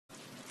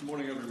Good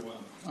morning, everyone.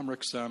 I'm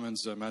Rick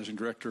Samans, Managing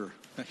Director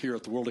here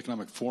at the World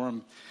Economic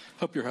Forum.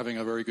 Hope you're having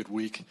a very good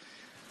week.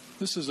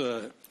 This is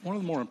one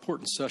of the more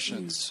important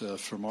sessions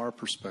from our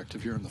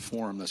perspective here in the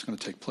forum that's going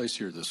to take place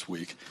here this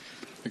week,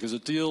 because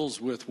it deals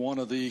with one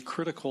of the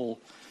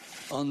critical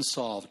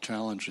unsolved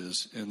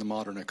challenges in the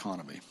modern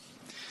economy.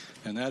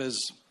 And that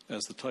is,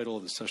 as the title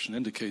of the session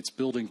indicates,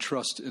 building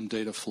trust in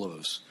data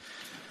flows.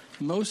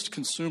 Most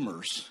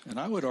consumers, and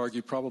I would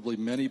argue probably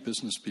many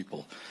business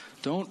people,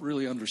 don't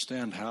really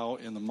understand how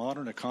in the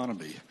modern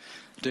economy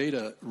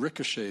data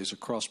ricochets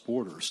across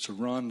borders to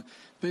run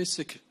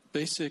basic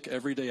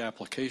everyday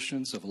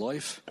applications of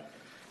life,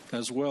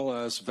 as well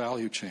as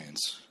value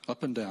chains,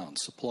 up and down,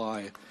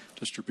 supply,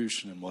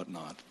 distribution, and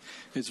whatnot.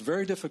 It's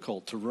very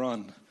difficult to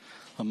run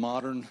a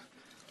modern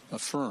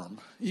firm,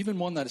 even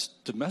one that is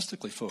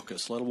domestically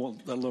focused, let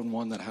alone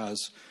one that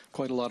has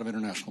quite a lot of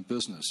international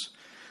business,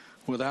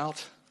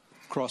 without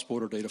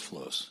cross-border data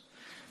flows.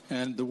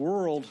 And the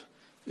world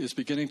is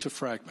beginning to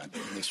fragment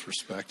in this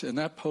respect, and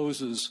that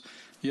poses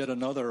yet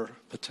another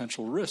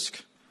potential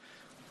risk,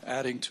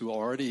 adding to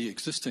already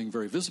existing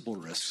very visible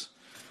risks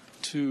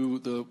to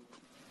the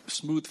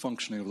smooth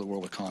functioning of the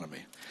world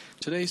economy.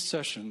 Today's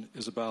session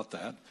is about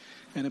that,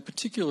 and in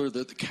particular,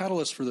 the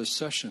catalyst for this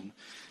session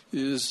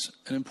is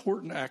an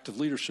important act of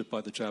leadership by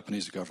the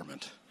Japanese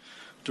government.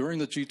 During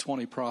the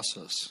G20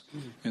 process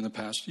in the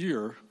past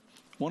year,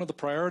 one of the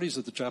priorities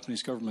that the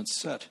Japanese government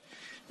set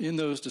in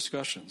those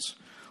discussions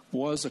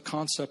was a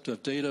concept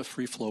of data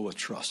free flow with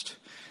trust.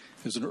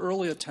 It was an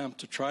early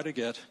attempt to try to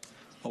get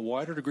a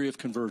wider degree of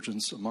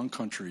convergence among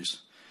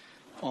countries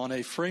on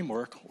a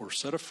framework or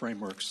set of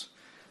frameworks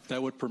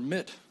that would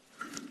permit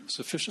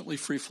sufficiently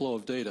free flow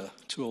of data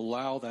to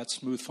allow that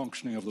smooth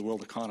functioning of the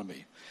world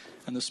economy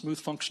and the smooth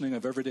functioning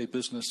of everyday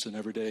business and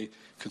everyday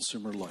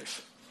consumer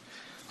life.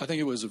 I think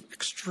it was an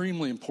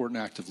extremely important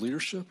act of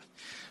leadership,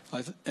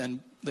 and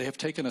they have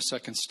taken a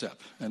second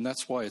step, and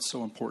that's why it's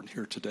so important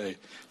here today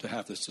to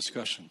have this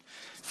discussion.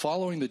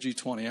 Following the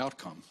G20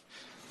 outcome,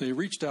 they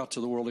reached out to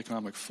the World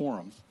Economic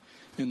Forum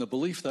in the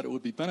belief that it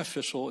would be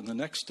beneficial in the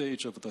next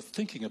stage of the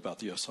thinking about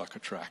the Osaka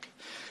Track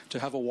to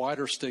have a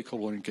wider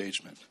stakeholder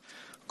engagement,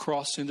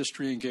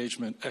 cross-industry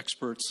engagement,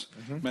 experts,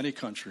 many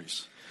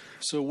countries.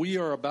 So we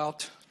are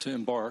about to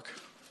embark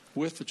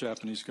with the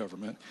Japanese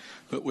government,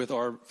 but with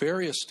our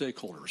various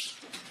stakeholders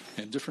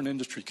and different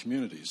industry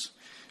communities,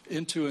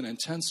 into an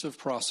intensive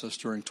process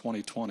during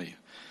 2020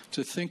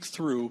 to think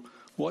through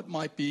what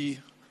might be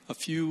a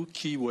few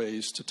key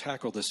ways to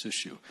tackle this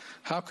issue.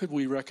 How could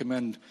we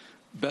recommend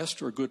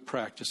best or good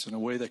practice in a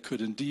way that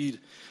could indeed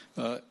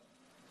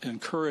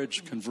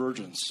encourage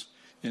convergence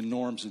in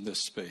norms in this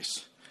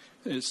space?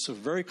 It's a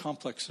very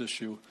complex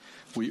issue.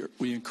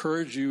 We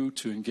encourage you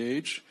to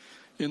engage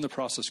in the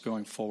process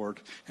going forward.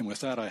 And with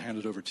that, I hand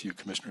it over to you,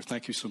 Commissioner.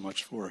 Thank you so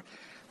much for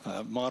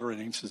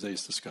moderating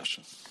today's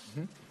discussion.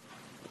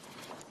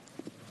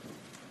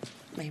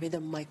 Maybe the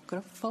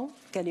microphone.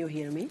 Can you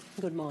hear me?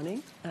 Good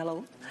morning.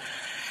 Hello.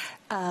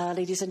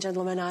 Ladies and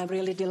gentlemen, I'm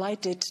really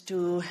delighted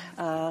to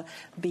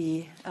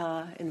be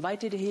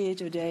invited here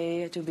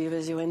today to be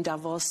with you in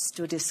Davos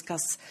to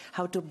discuss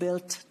how to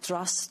build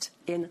trust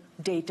in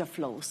data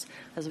flows.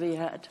 As we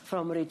heard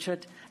from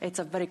Richard, it's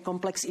a very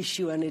complex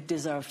issue and it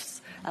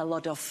deserves a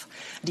lot of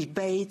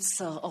debates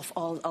of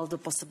all the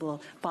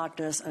possible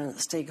partners and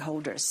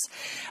stakeholders.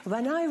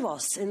 When I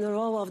was in the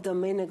role of the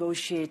main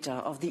negotiator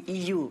of the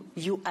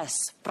EU-US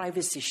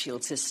Privacy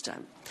Shield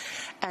system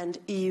and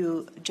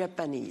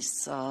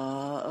EU-Japanese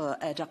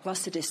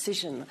adequacy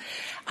decision,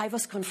 I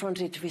was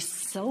confronted with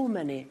so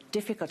many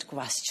difficult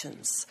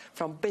questions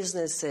from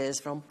businesses,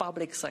 from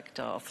public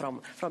sector,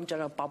 from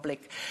general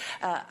public.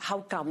 How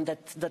come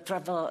that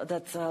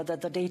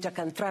the data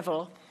can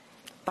travel,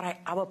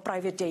 our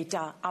private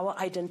data, our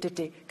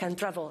identity can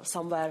travel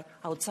somewhere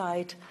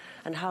outside,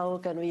 and how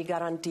can we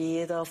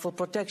guarantee the full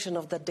protection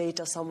of the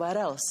data somewhere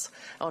else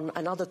on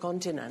another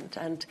continent?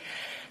 And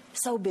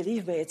so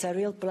believe me, it's a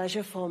real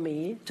pleasure for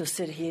me to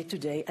sit here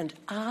today and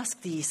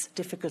ask these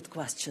difficult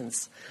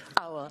questions,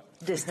 our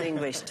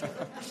distinguished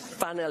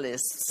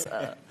panelists,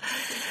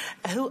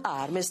 who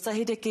are Mr.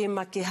 Hideki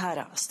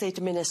Makihara, State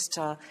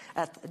Minister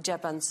at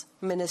Japan's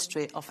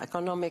Ministry of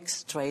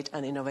Economics, Trade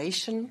and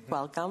Innovation.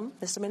 Welcome,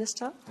 Mr.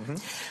 Minister.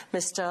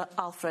 Mr.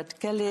 Alfred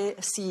Kelly,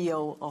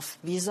 CEO of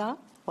Visa.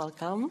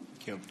 Welcome.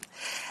 Thank you.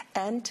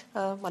 And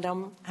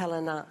Madame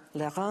Helena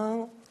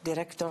Leurent,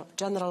 Director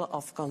General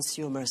of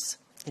Consumers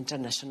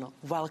International.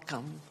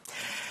 Welcome.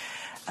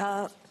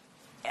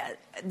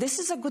 This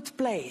is a good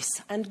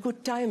place and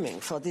good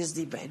timing for this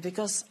debate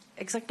because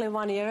exactly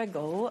 1 year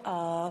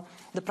ago,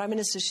 the Prime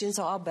Minister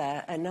Shinzo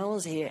Abe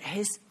announced here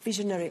his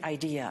visionary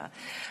idea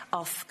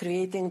of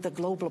creating the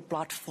global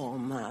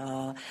platform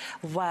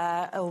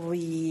where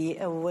we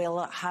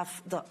will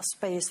have the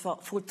space for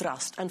full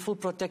trust and full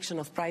protection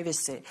of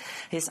privacy.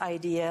 His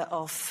idea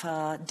of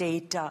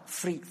data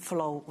free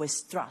flow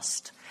with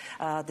trust.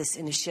 This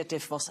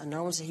initiative was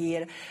announced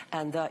here,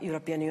 and the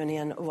European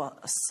Union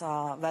was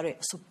very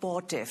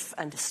supportive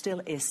and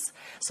still is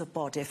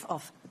supportive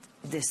of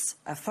these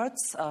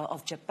efforts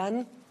of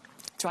Japan,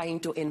 trying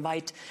to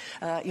invite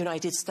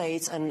United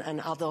States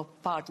and other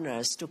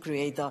partners to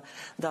create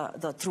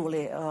the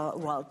truly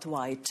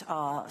worldwide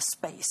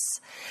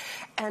space.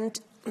 And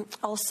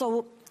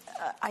also,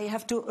 I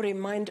have to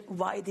remind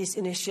why these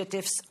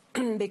initiatives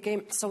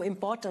became so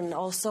important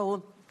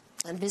also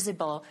and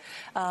visible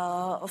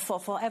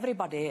for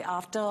everybody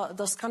after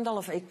the scandal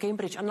of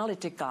Cambridge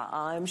Analytica.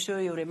 I'm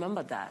sure you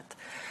remember that.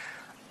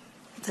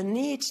 The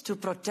need to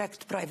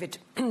protect private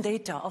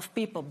data of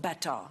people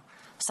better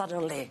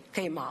suddenly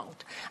came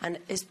out. And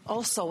it's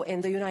also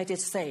in the United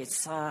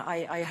States,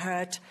 I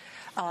heard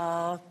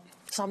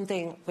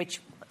something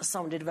which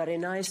sounded very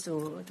nice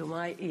to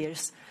my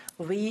ears.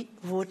 We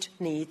would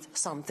need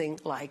something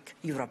like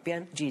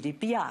European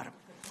GDPR.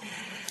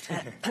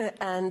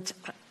 And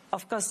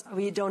of course,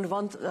 we don't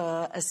want,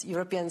 as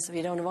Europeans,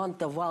 we don't want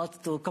the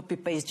world to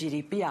copy-paste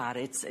GDPR.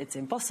 It's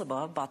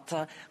impossible,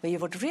 but we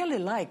would really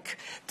like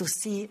to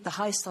see the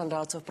high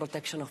standards of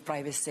protection of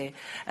privacy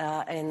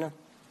in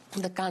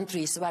the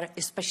countries where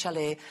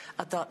especially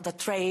the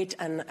trade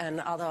and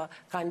other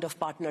kind of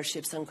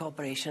partnerships and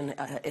cooperation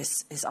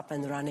is up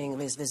and running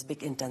with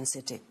big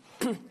intensity.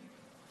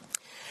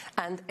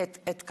 And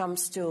it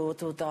comes to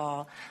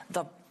the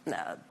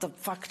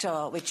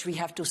factor which we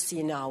have to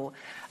see now.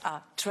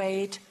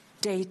 Trade,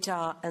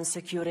 data and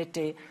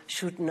security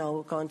should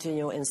now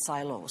continue in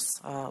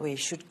silos. We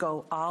should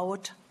go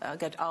out,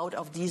 get out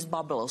of these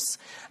bubbles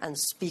and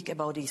speak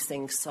about these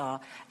things,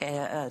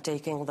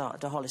 taking the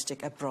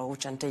holistic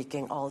approach and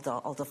taking all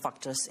the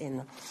factors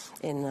in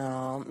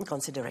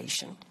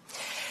consideration.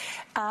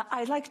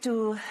 I'd like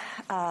to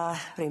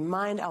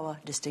remind our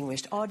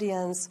distinguished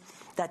audience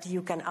that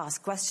you can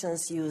ask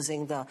questions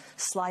using the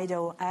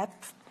Slido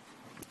app.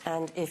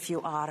 And if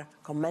you are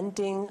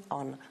commenting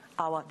on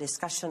our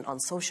discussion on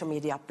social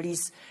media,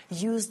 please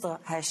use the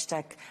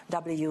hashtag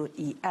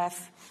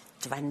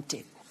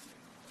WEF20.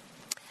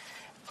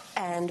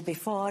 And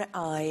before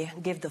I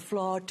give the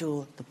floor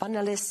to the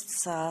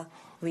panelists,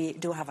 we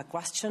do have a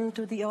question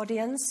to the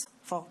audience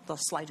for the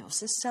Slido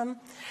system.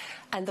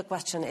 And the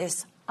question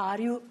is, are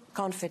you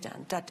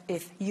confident that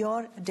if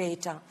your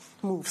data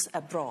moves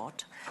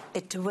abroad,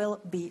 it will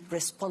be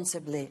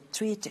responsibly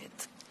treated?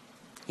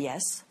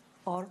 Yes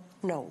or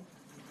no?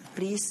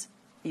 Please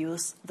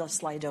use the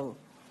Slido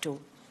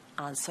to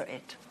answer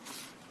it.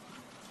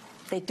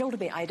 They told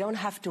me I don't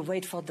have to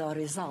wait for the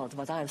result,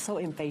 but I'm so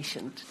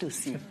impatient to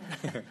see.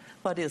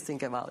 What do you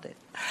think about it?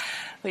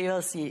 We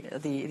will see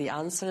the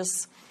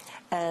answers.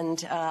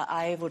 And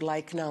I would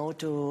like now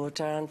to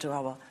turn to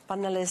our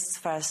panelists.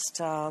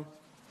 First, a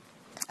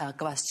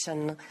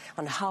question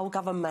on how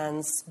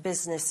governments,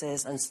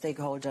 businesses and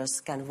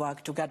stakeholders can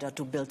work together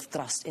to build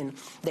trust in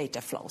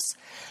data flows.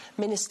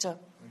 Minister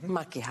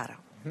Makihara,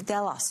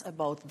 tell us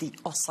about the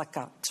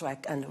Osaka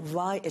Track and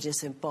why it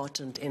is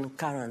important in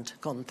current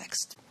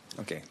context.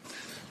 Okay,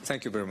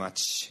 thank you very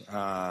much.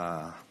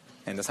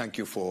 And thank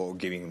you for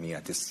giving me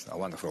this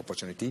wonderful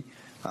opportunity.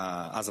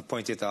 As I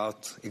pointed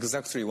out,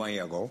 exactly 1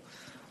 year ago,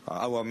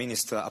 our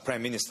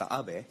Prime Minister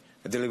Abe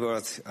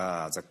delivered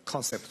the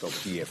concept of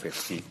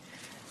EFFT.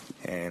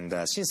 And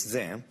since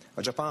then,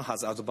 Japan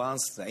has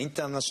advanced the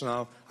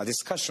international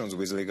discussions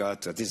with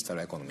regard to digital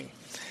economy.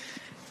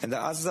 And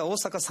as the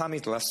Osaka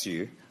Summit last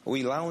year,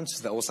 we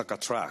launched the Osaka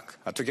Track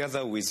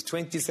together with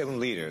 27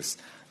 leaders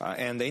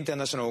and the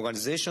international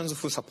organizations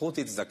who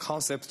supported the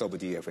concept of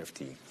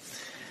DFFT.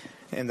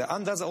 And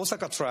under the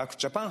Osaka Track,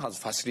 Japan has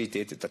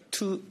facilitated the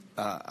two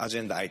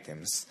agenda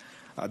items,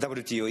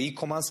 WTO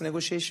e-commerce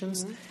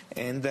negotiations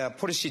and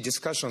policy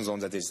discussions on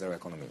the digital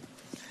economy.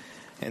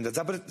 And the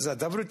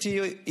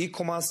WTO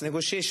e-commerce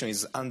negotiation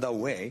is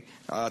underway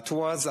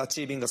towards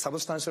achieving a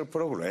substantial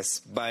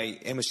progress by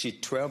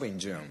MC12 in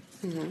June.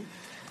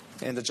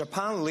 And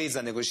Japan leads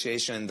the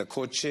negotiation and the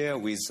co-chair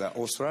with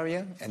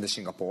Australia and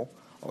Singapore.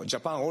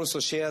 Japan also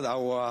shared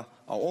our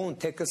own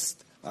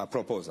text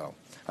proposal.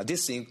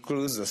 This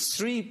includes the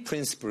 3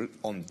 principles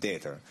on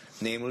data,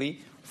 namely,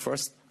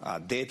 first,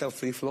 data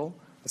free flow,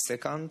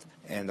 second,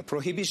 and the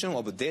prohibition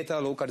of data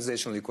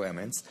localization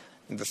requirements,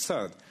 and the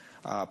third,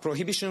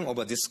 prohibition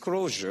of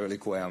disclosure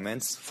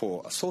requirements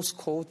for source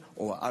code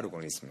or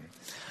algorithm,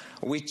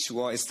 which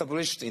were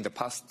established in the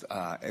past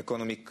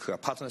economic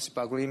partnership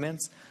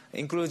agreements,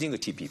 including the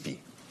TPP.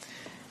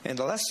 And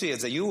last year,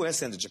 the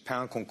US and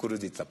Japan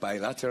concluded a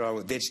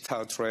bilateral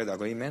digital trade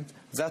agreement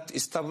that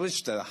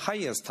established a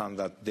higher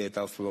standard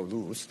data flow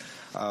rules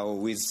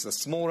with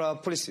smaller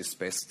policy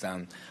space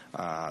than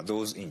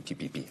those in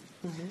TPP.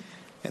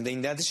 And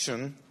in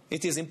addition,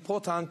 it is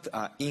important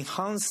to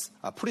enhance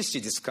policy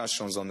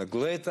discussions on the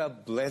greater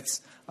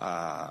breadth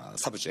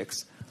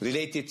subjects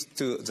related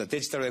to the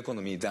digital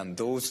economy than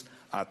those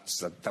at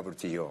the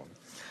WTO.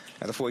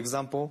 And for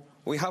example,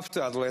 we have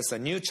to address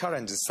new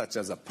challenges such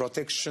as the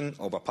protection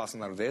of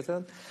personal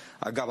data,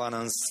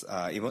 governance,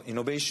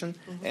 innovation,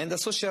 and the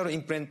social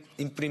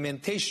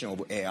implementation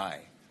of AI.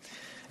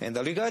 And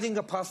regarding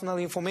the personal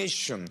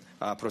information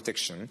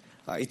protection,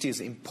 it is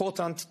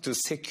important to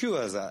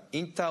secure the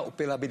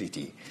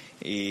interoperability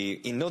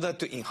in order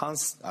to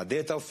enhance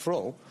data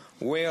flow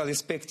while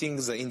respecting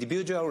the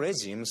individual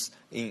regimes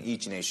in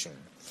each nation.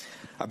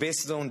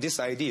 Based on this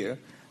idea,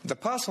 the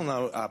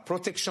Personal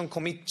Protection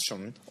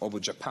Commission of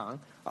Japan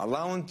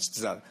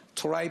launched the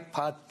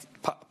tripartite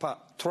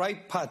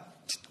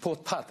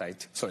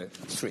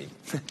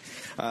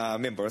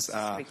members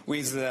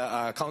with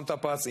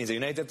counterparts in the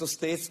United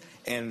States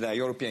and the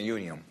European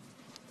Union.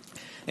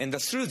 And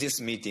through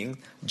this meeting,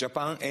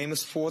 Japan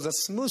aims for the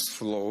smooth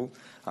flow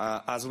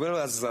as well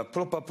as the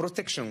proper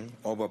protection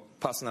of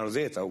personal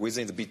data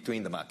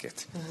between the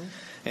market.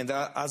 And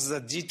as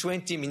the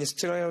G20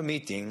 ministerial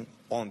meeting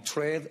on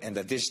trade and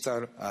the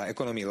digital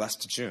economy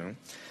last June,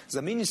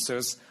 the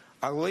ministers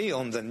agree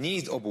on the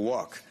need of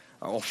work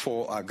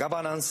for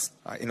governance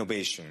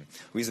innovation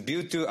with a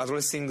view to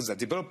addressing the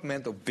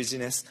development of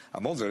business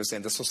models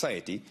and the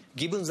society,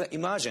 given the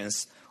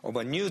emergence of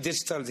new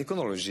digital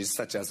technologies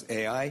such as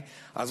AI,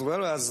 as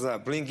well as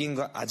bringing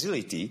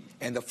agility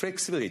and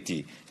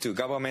flexibility to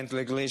government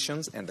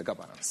regulations and the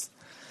governance.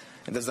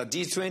 And the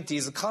G20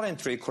 is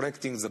currently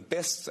collecting the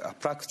best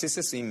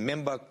practices in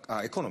member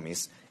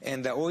economies,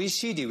 and the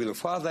OECD will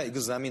further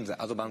examine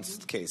the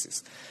advanced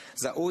cases.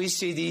 The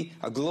OECD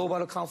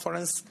Global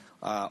Conference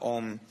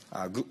on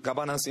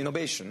Governance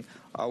Innovation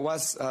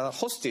was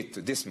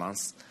hosted this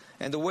month,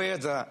 and where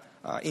the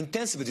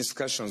intensive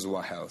discussions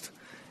were held.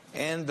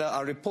 And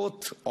a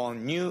report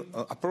on new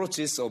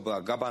approaches of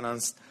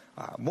governance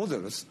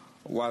models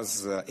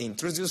was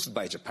introduced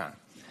by Japan.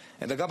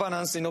 And the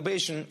governance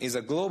innovation is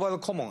a global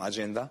common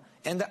agenda,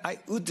 and I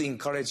would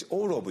encourage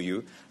all of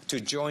you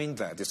to join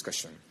the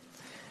discussion.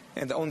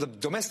 And on the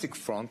domestic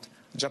front,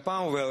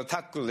 Japan will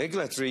tackle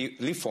regulatory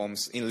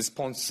reforms in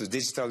response to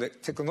digital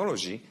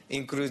technology,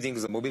 including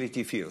the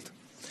mobility field.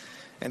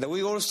 And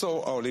we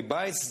also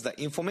revised the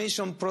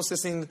information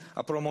processing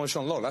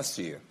promotion law last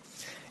year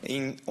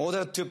in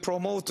order to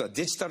promote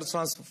digital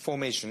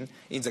transformation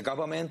in the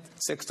government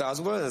sector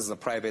as well as the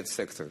private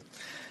sector.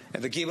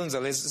 And given the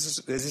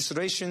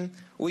legislation,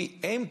 we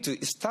aim to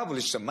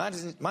establish a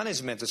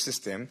management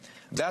system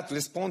that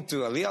responds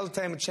to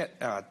real-time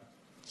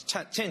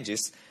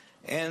changes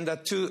and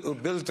to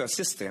build a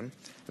system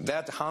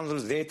that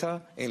handles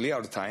data in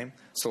real time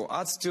so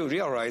as to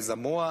realize a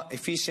more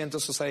efficient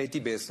society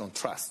based on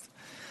trust.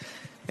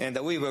 And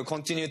we will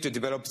continue to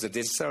develop the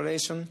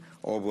digitalization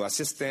of a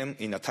system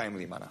in a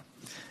timely manner.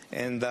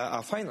 And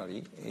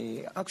finally,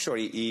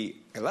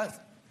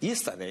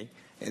 yesterday,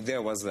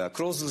 there was a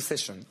closed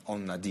session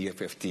on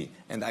DFFT,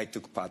 and I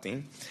took part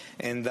in.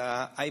 And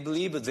I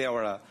believe there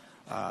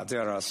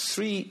are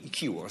three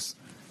keywords.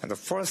 And the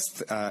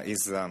first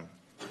is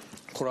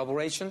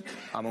collaboration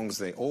among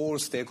all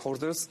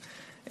stakeholders,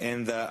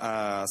 and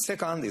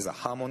second is a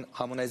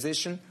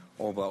harmonization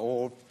of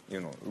all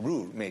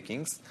rule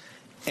makings,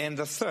 and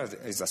the third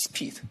is a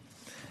speed.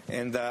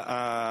 And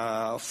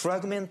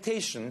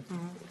fragmentation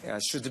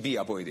should be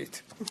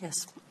avoided.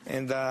 Yes.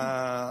 And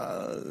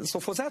so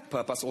for that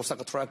purpose,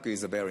 Osaka Track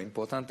is very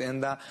important.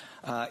 And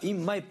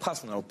in my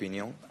personal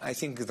opinion, I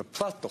think the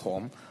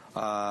platform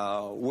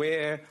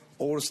where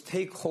all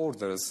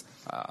stakeholders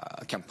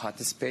can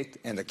participate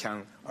and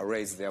can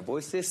raise their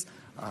voices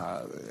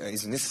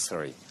is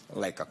necessary,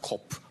 like a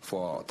COP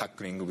for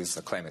tackling with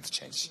the climate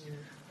change.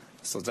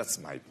 So that's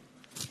my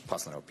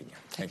personal opinion.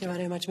 Thank you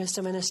very much,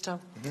 Mr. Minister.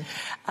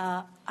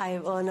 I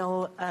will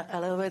now a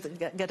little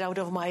bit get out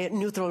of my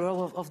neutral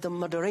role of the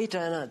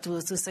moderator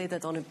to say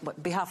that on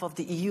behalf of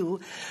the EU,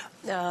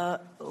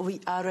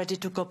 we are ready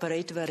to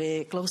cooperate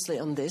very closely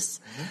on this,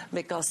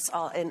 because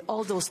in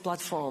all those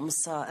platforms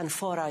and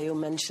fora you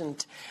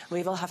mentioned,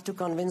 we will have to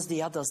convince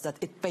the others that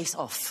it pays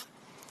off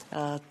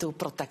to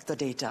protect the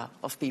data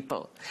of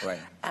people. Right.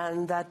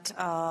 And that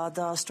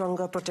the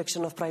stronger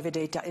protection of private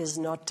data is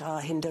not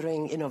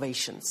hindering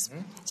innovations.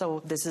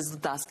 So this is the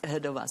task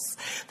ahead of us.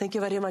 Thank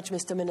you very much,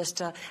 Mr.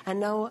 Minister. And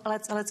now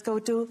let's go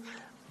to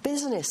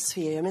business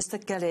sphere.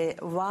 Mr. Kelly,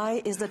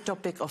 why is the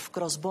topic of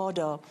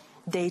cross-border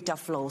data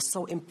flow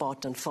so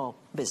important for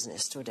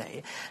business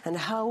today? And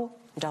how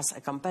does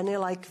a company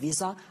like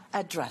Visa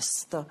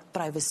address the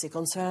privacy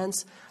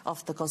concerns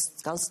of the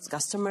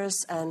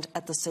customers and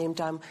at the same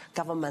time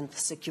government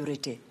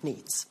security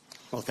needs?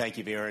 Well, thank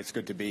you, Vera. It's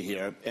good to be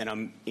here. And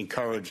I'm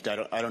encouraged.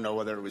 I don't know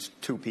whether it was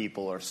 2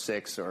 people or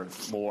 6 or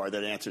more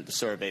that answered the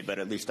survey, but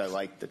at least I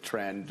like the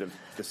trend of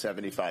the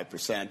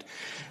 75%.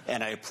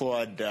 And I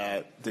applaud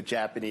the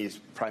Japanese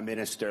Prime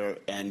Minister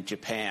and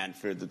Japan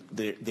for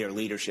their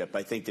leadership.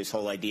 I think this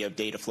whole idea of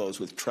data flows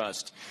with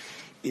trust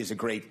is a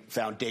great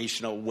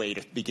foundational way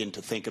to begin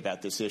to think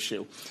about this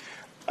issue.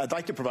 I'd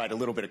like to provide a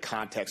little bit of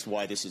context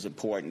why this is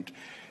important.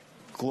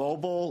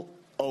 Global,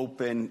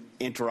 open,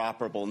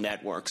 interoperable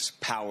networks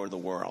power the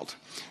world.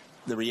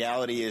 The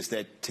reality is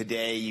that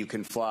today you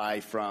can fly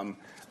from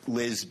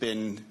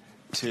Lisbon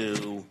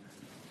to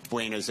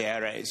Buenos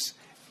Aires,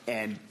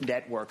 and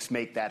networks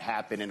make that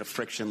happen in a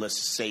frictionless,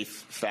 safe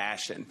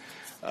fashion.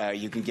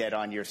 You can get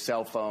on your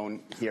cell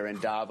phone here in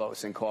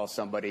Davos and call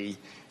somebody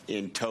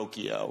in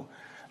Tokyo.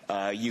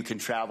 You can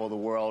travel the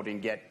world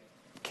and get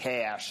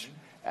cash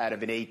out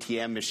of an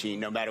ATM machine,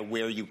 no matter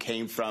where you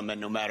came from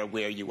and no matter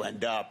where you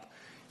end up.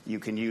 You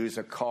can use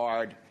a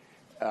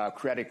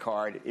credit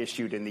card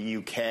issued in the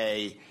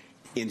UK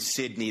in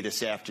Sydney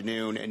this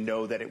afternoon and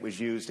know that it was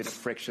used in a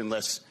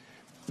frictionless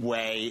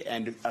way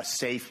and a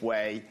safe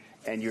way,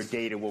 and your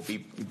data will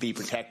be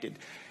protected.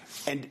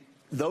 And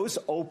those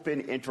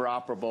open,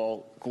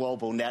 interoperable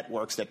global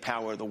networks that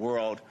power the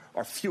world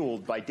are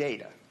fueled by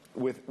data.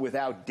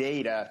 Without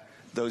data,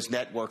 those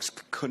networks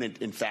couldn't,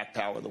 in fact,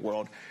 power the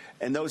world.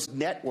 And those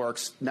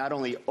networks not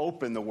only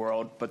open the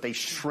world, but they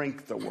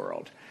shrink the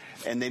world.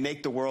 And they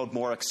make the world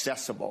more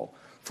accessible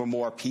for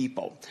more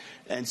people.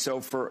 And so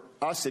for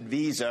us at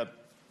Visa,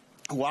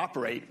 who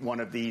operate one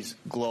of these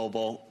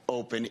global,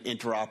 open,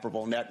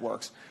 interoperable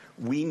networks,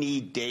 we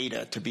need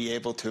data to be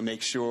able to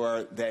make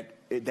sure that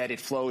it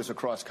flows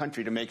across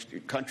countries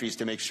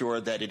to make sure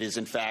that it is,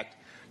 in fact,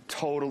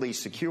 totally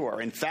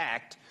secure. In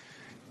fact,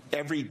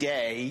 every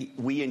day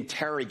we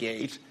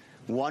interrogate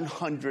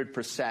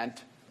 100%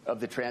 of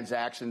the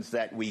transactions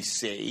that we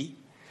see.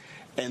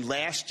 And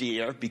last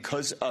year,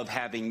 because of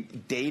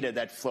having data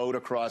that flowed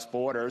across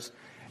borders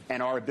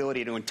and our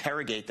ability to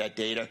interrogate that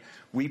data,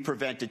 we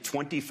prevented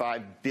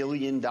 $25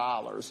 billion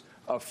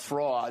of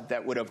fraud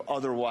that would have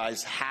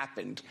otherwise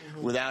happened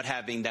without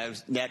having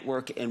that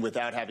network and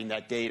without having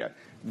that data.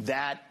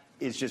 That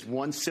is just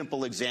one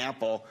simple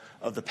example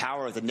of the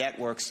power of the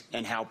networks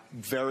and how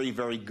very,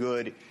 very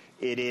good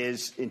it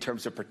is in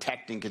terms of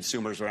protecting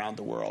consumers around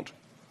the world.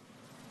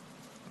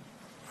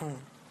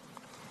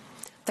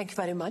 Thank you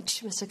very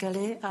much, Mr.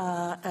 Kelly.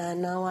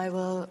 And now I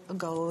will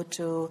go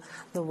to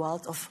the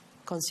world of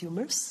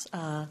consumers.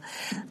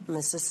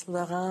 Mrs.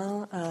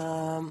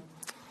 Leurent,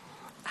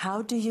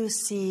 how do you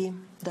see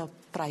the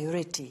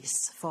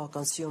priorities for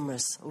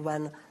consumers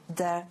when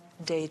their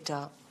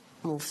data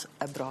moves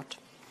abroad?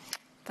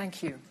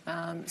 Thank you.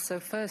 So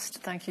first,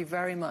 thank you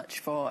very much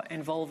for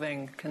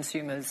involving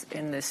consumers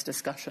in this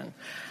discussion.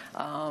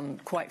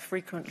 Quite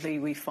frequently,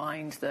 we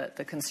find that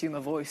the consumer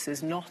voice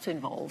is not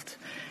involved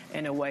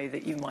in a way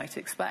that you might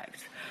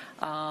expect.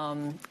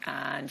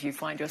 And you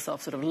find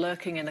yourself sort of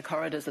lurking in the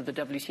corridors of the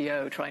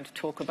WTO trying to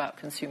talk about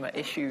consumer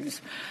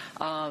issues.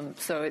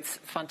 So it's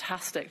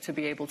fantastic to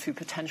be able to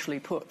potentially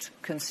put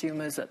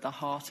consumers at the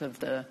heart of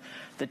the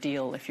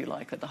deal, if you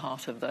like, at the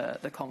heart of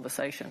the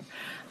conversation.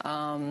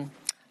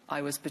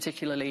 I was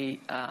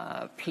particularly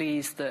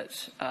pleased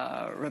that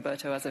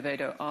Roberto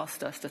Azevedo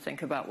asked us to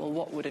think about, well,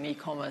 what would an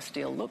e-commerce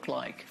deal look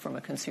like from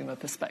a consumer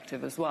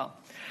perspective as well?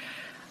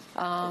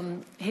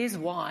 Here's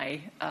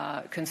why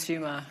the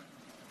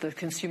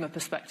consumer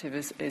perspective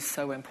is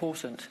so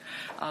important.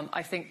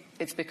 I think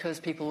it's because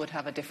people would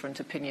have a different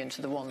opinion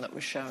to the one that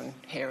was shown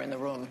here in the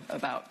room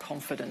about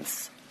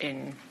confidence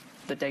in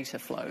the data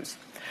flows.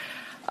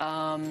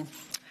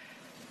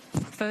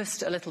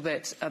 First, a little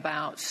bit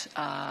about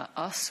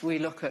us. We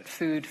look at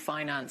food,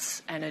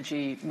 finance,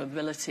 energy,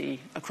 mobility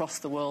across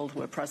the world.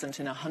 We're present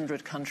in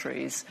 100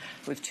 countries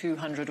with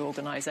 200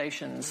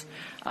 organizations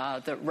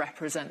that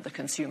represent the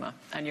consumer.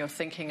 And you're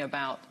thinking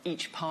about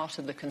each part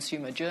of the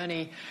consumer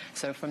journey.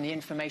 So from the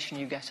information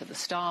you get at the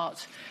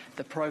start,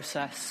 the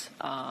process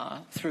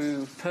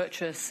through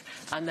purchase,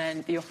 and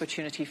then the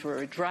opportunity for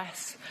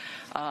redress.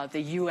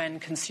 The UN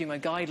consumer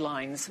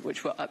guidelines,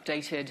 which were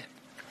updated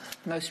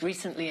most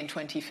recently in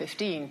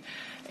 2015,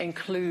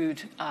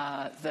 include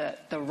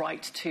the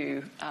right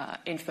to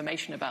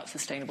information about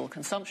sustainable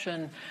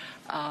consumption,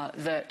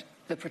 that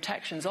the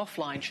protections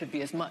offline should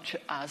be as much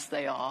as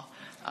they are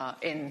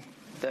in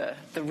the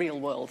real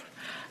world.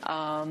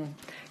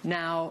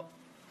 Now,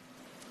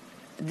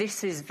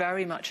 this is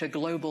very much a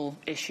global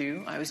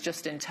issue. I was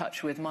just in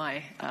touch with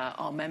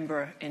our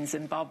member in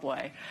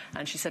Zimbabwe,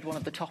 and she said one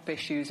of the top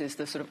issues is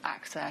the sort of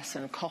access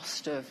and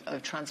cost of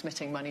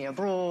transmitting money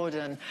abroad.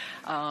 And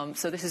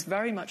so this is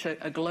very much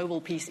a global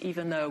piece,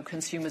 even though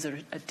consumers are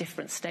at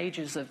different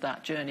stages of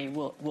that journey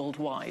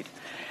worldwide.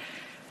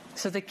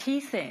 So the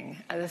key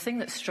thing, the thing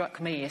that struck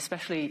me,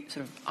 especially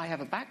I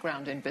have a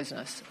background in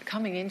business,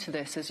 coming into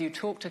this as you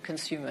talk to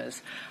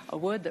consumers, a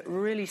word that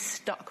really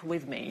stuck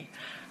with me,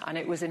 and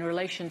it was in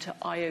relation to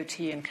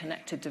IoT and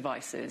connected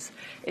devices,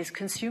 is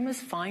consumers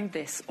find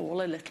this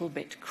all a little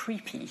bit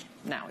creepy.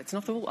 Now, it's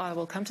not all, I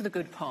will come to the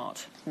good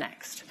part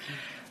next.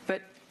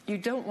 But you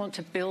don't want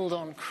to build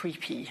on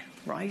creepy,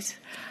 right?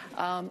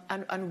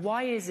 And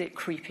why is it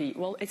creepy?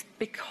 Well, it's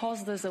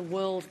because there's a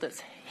world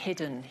that's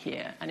hidden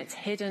here, and it's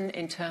hidden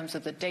in terms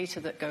of the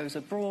data that goes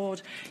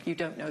abroad. You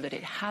don't know that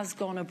it has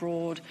gone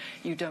abroad.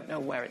 You don't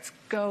know where it's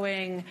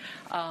going.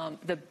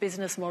 The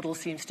business model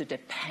seems to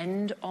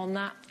depend on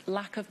that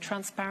lack of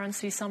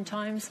transparency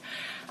sometimes.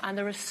 And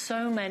there are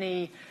so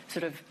many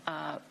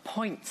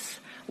points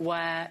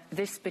where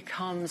this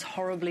becomes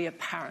horribly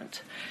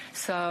apparent.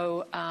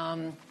 So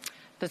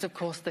there's, of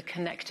course, the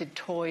connected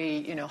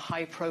toy,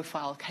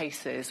 high-profile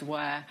cases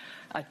where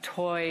a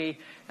toy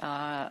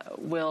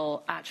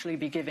will actually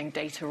be giving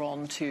data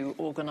on to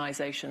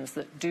organizations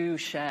that do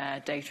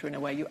share data in a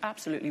way you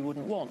absolutely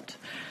wouldn't want.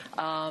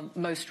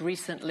 Most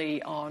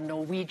recently, our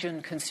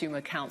Norwegian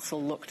Consumer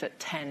Council looked at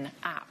 10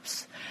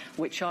 apps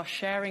which are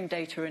sharing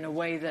data in a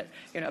way that,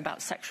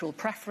 about sexual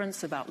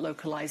preference, about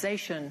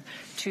localization,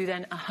 to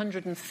then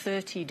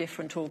 130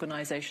 different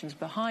organizations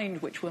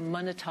behind which were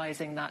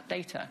monetizing that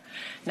data.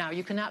 Now,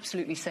 you can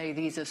absolutely say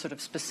these are sort of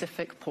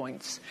specific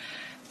points,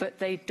 but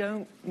they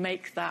don't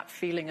make that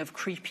feeling of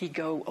creepy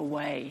go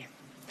away.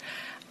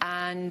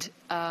 And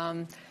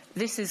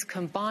this is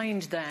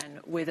combined then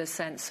with a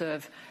sense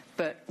of,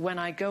 but when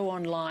I go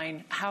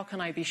online, how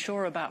can I be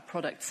sure about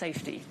product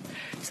safety?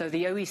 So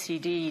the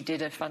OECD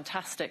did a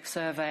fantastic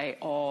survey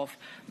of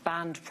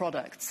banned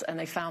products, and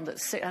they found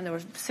that, and there were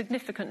a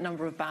significant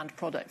number of banned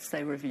products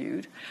they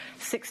reviewed.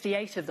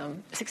 68%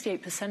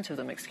 of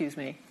them,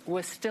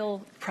 were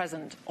still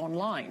present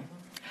online.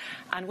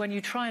 And when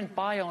you try and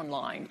buy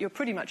online, you're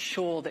pretty much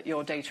sure that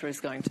your data is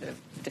going to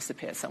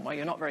disappear somewhere.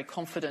 You're not very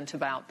confident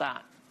about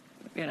that,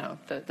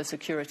 the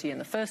security in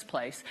the first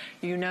place.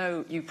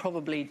 You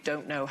probably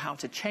don't know how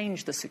to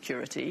change the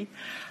security.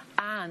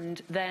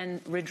 And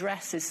then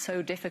redress is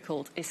so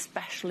difficult,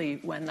 especially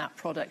when that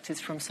product is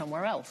from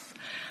somewhere else.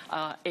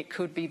 It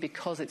could be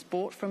because it's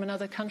bought from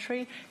another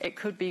country. It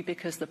could be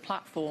because the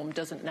platform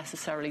doesn't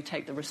necessarily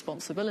take the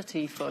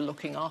responsibility for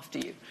looking after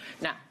you.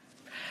 Now,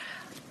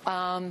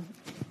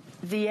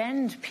 the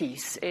end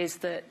piece is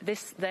that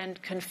this then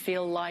can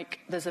feel like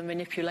there's a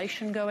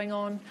manipulation going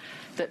on,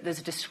 that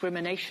there's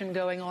discrimination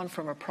going on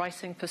from a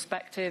pricing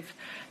perspective,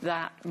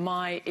 that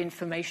my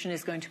information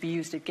is going to be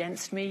used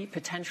against me,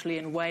 potentially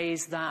in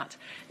ways that,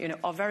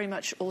 are very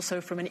much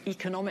also from an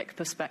economic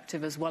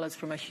perspective as well as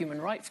from a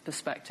human rights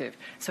perspective.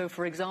 So,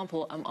 for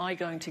example, am I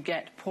going to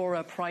get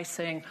poorer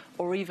pricing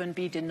or even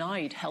be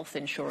denied health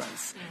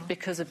insurance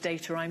because of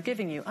data I'm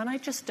giving you? And I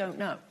just don't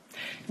know.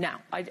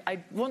 Now, I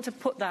want to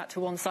put that to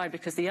one side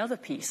because the other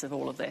piece of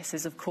all of this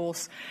is, of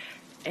course,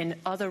 in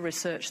other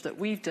research that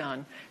we've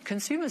done,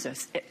 consumers are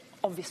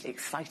obviously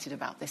excited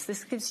about this.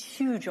 This gives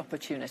huge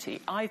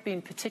opportunity. I've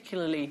been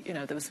particularly,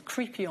 there was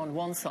creepy on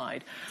one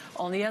side.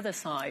 On the other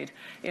side,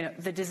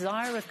 the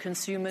desire of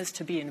consumers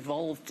to be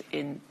involved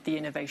in the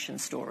innovation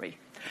story.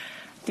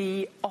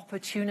 The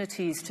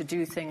opportunities to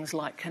do things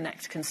like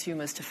connect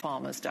consumers to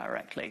farmers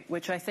directly,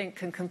 which I think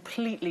can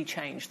completely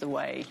change the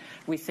way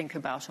we think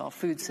about our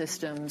food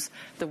systems,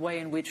 the way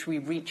in which we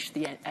reach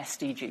the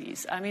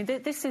SDGs. I mean,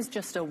 this is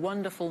just a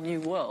wonderful new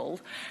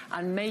world,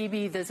 and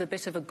maybe there's a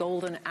bit of a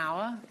golden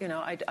hour.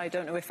 I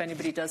don't know if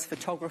anybody does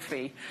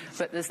photography,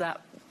 but there's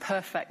that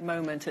perfect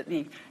moment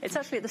it's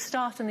actually at the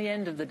start and the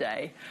end of the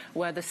day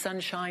where the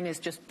sunshine is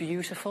just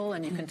beautiful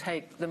and you can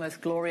take the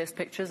most glorious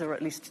pictures, or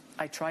at least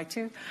I try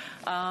to.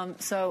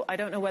 So I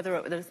don't know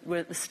whether we're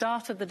at the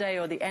start of the day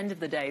or the end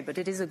of the day, but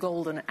it is a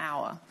golden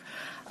hour.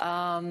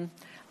 And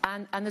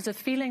there's a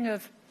feeling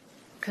of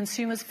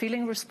consumers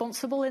feeling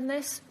responsible in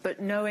this, but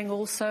knowing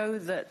also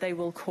that they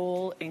will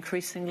call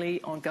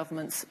increasingly on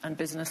governments and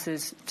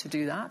businesses to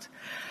do that.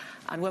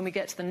 And when we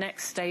get to the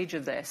next stage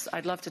of this,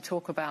 I'd love to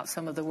talk about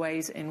some of the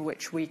ways in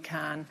which we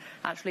can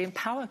actually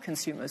empower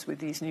consumers with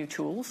these new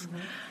tools,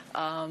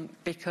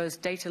 because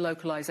data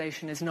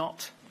localization is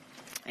not,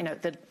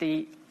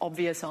 the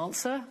obvious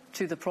answer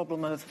to the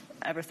problem of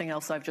everything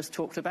else I've just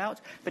talked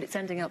about, but it's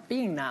ending up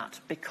being that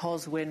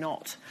because we're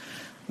not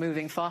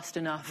moving fast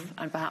enough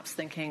and perhaps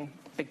thinking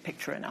big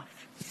picture enough.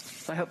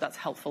 So I hope that's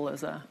helpful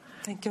as a...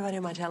 Thank you very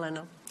much,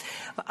 Helena.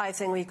 I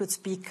think we could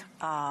speak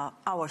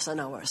hours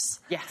and hours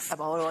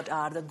about what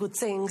are the good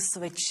things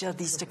which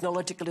these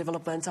technological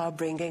developments are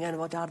bringing and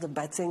what are the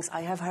bad things.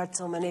 I have heard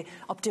so many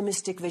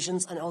optimistic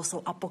visions and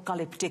also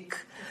apocalyptic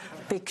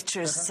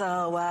pictures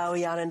where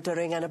we are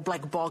entering in a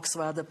black box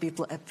where the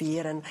people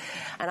appear. And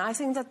I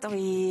think that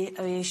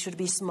we should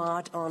be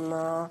smart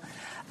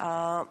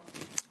on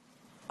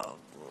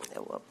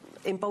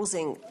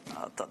imposing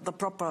the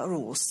proper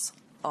rules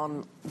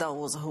on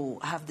those who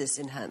have this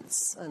in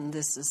hands. And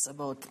this is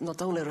about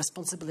not only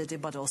responsibility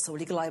but also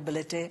legal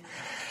liability,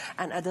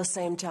 and at the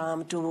same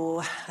time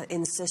to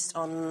insist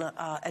on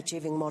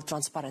achieving more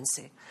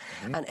transparency.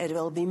 And it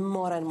will be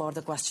more and more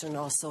the question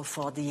also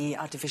for the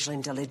artificial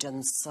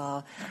intelligence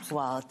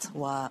world,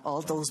 where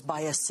all those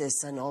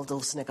biases and all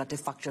those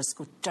negative factors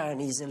could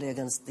turn easily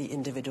against the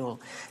individual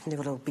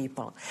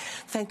people.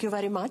 Thank you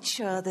very much.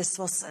 This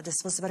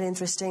was very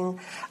interesting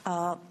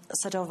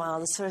set of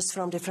answers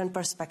from different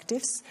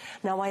perspectives.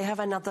 Now I have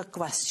another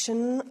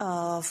question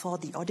for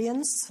the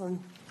audience.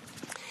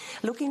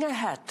 Looking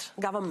ahead,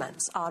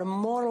 governments are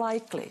more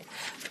likely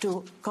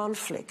to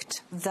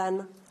conflict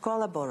than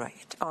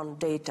collaborate on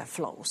data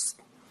flows.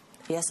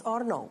 Yes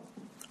or no?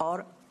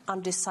 Or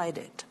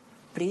undecided?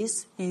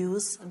 Please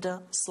use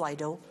the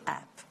Slido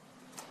app.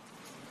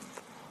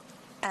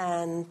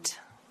 And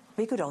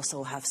we could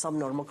also have some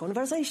normal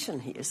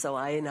conversation here. So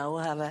I now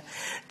have a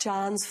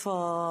chance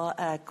for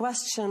a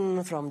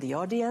question from the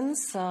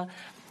audience.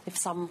 If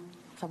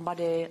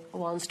somebody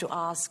wants to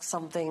ask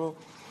something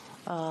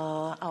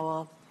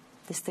our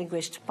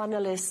distinguished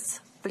panelists,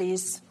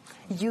 please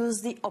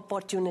use the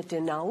opportunity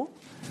now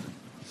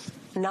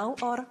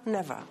or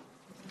never.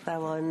 There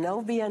will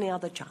not be any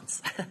other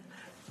chance.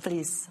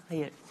 Please,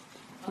 here,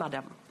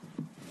 Madam.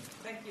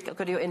 Thank you.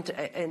 Could you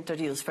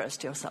introduce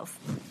first yourself?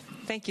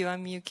 Thank you.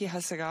 I'm Yuki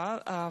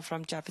Hasegawa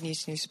from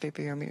Japanese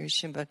newspaper Yomiuri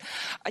Shimbun.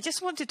 I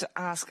just wanted to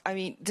ask, I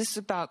mean, this is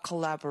about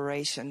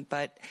collaboration,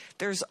 but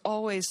there's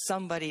always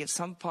somebody,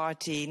 some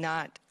party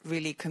not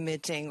really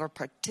committing or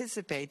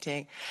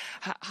participating.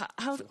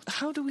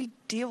 How do we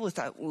deal with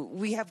that?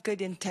 We have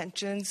good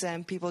intentions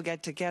and people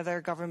get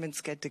together, governments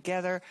get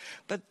together,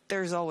 but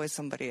there's always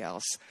somebody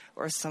else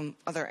or some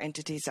other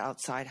entities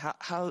outside.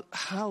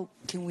 How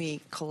can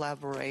we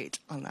collaborate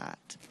on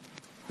that?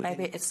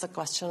 Maybe it's a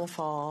question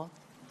for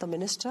the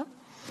minister?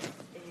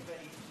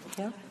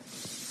 Yeah?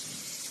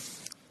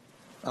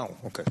 Oh,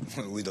 okay.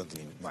 We don't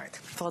need mind.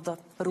 For the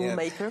rule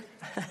maker?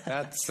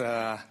 That's,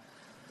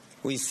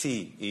 we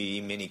see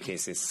in many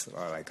cases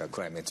like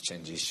climate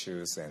change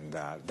issues and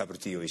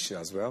WTO issue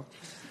as well.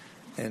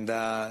 And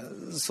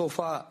so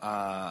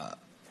far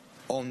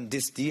on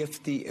this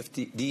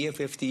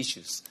DFFT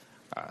issues,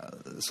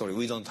 sorry,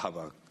 we don't have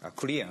a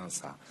clear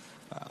answer.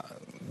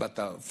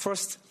 But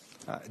first,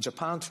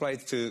 Japan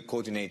tried to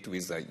coordinate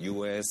with the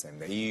US and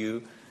the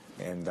EU,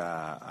 and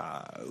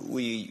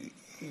we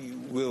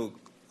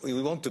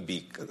want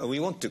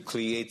to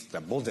create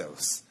the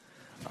models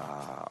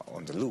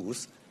on the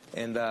rules,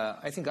 and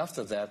I think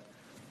after that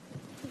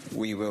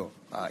we will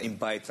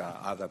invite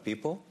other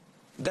people.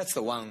 That's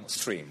the one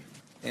stream,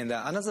 and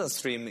another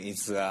stream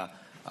is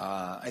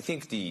I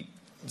think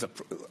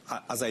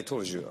as I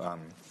told you,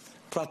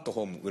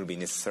 platform will be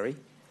necessary,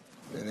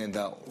 and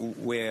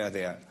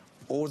where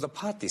all the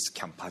parties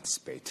can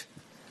participate.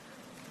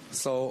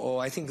 So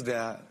I think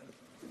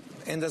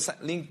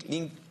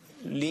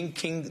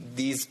linking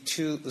these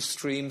two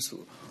streams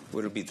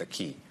will be the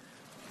key.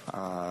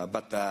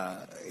 But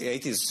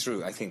it is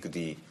true. I think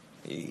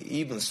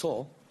even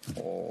so,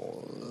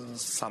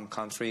 some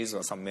countries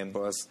or some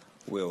members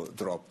will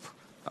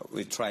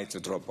try to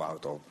drop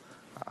out of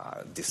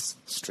this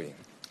stream.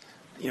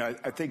 You know,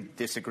 I think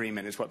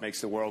disagreement is what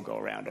makes the world go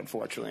around,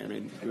 unfortunately. I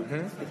mean,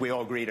 if we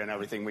all agreed on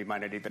everything, we might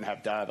not even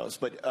have Davos.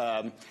 But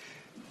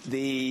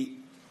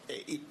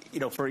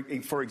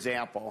for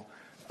example,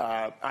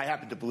 I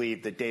happen to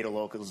believe that data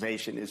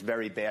localization is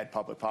very bad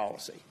public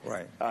policy.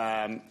 Right.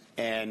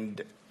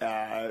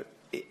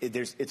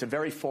 It's a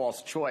very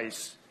false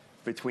choice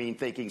between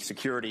thinking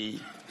security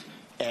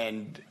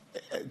and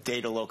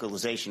data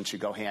localization should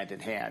go hand in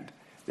hand.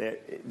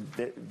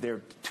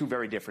 They're two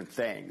very different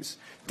things.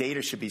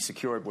 Data should be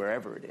secured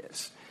wherever it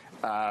is.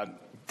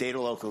 Data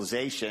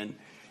localization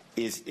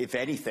is, if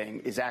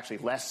anything, is actually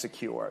less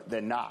secure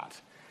than not.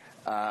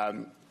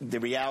 The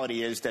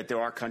reality is that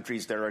there are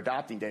countries that are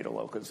adopting data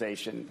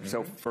localization. Mm-hmm.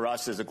 So for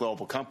us as a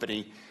global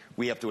company,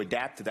 we have to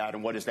adapt to that.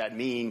 And what does that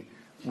mean?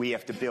 We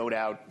have to build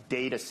out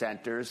data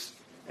centers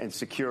and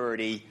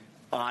security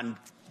on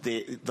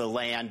the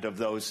land of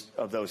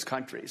those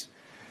countries.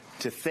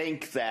 To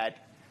think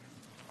that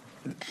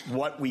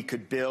what we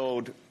could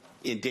build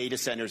in data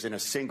centers in a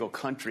single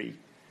country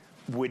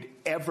would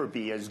ever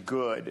be as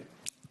good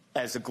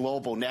as a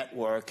global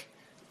network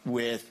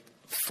with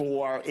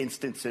 4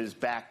 instances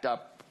backed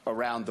up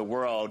around the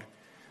world.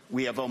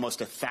 We have almost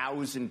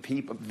 1,000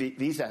 people.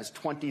 Visa has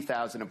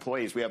 20,000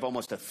 employees. We have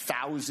almost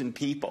 1,000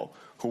 people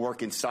who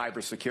work in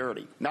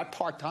cybersecurity, not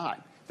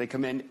part-time. They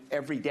come in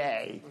every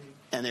day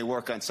and they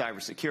work on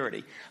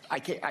cybersecurity. I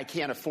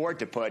can't afford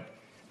to put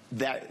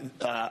that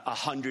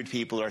 100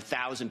 people or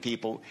 1,000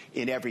 people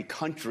in every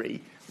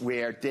country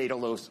where data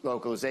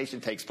localization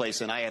takes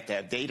place, and I have to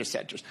have data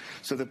centers.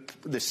 So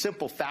the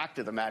simple fact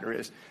of the matter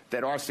is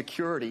that our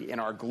security in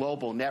our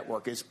global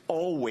network is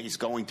always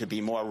going to be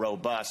more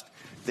robust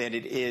than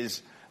it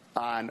is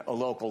on a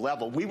local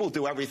level. We will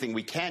do everything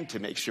we can to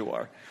make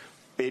sure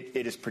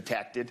it is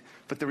protected.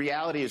 But the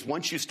reality is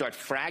once you start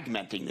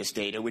fragmenting this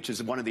data, which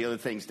is one of the other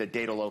things that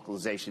data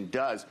localization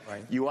does,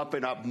 right, you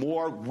open up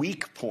more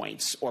weak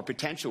points or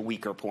potential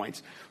weaker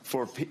points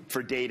for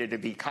data to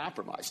be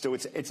compromised. So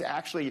it's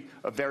actually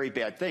a very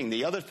bad thing.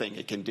 The other thing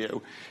it can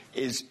do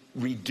is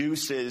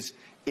reduces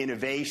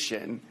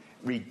innovation,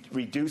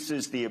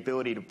 reduces the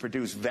ability to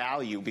produce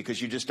value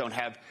because you just don't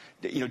have,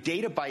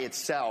 data by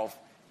itself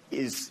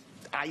is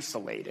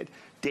isolated.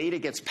 Data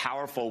gets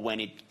powerful when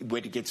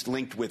it gets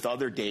linked with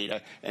other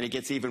data, and it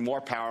gets even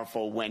more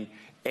powerful when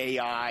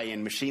AI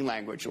and machine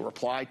language are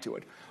applied to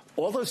it.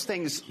 All those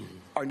things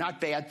are not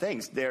bad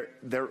things. They're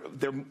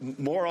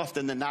more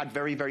often than not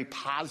very, very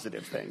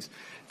positive things.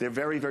 They're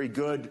very, very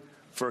good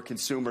for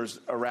consumers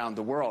around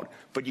the world.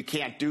 But you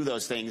can't do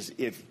those things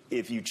if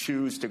you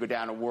choose to go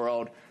down a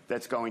world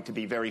that's going to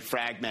be very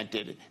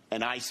fragmented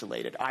and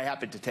isolated. I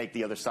happen to take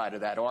the other side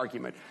of that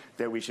argument,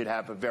 that we should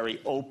have a very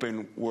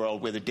open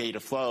world where the data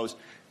flows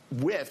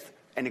with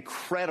an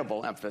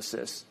incredible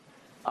emphasis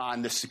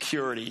on the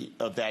security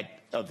of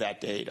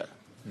that data.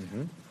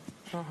 Mm-hmm.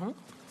 Mm-hmm.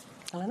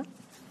 Helena?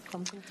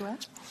 something to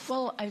add?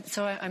 Well,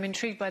 I'm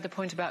intrigued by the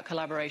point about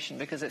collaboration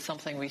because it's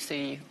something we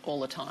see all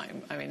the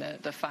time. I mean,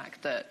 the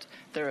fact that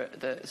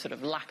the sort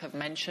of lack of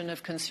mention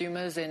of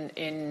consumers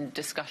in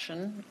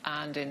discussion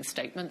and in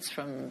statements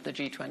from the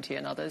G20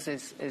 and others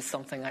is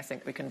something I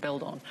think we can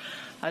build on.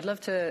 I'd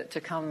love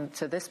to come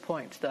to this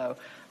point, though.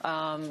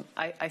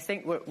 I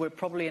think we're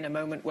probably in a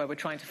moment where we're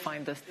trying to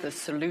find the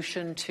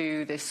solution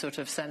to this sort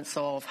of sense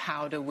of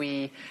how do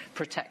we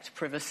protect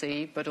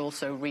privacy but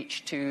also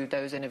reach to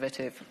those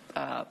innovative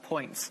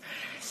points.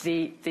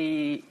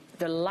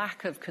 The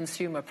lack of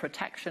consumer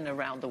protection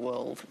around the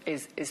world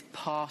is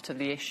part of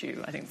the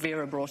issue. I think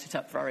Vera brought it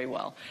up very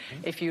well.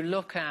 If you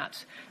look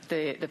at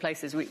the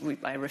places,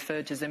 I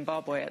referred to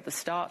Zimbabwe at the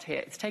start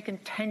here, it's taken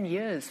 10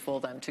 years for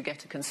them to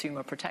get a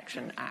Consumer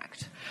Protection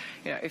Act.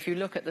 You know, if you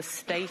look at the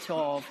state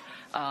of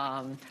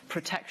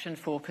protection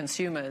for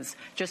consumers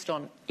just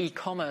on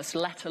e-commerce,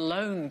 let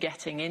alone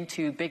getting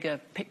into bigger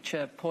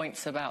picture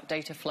points about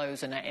data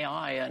flows and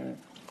AI and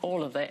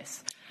all of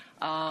this,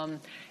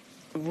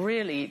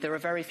 really, there are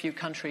very few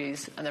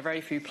countries and there are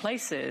very few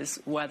places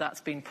where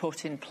that's been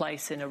put in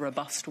place in a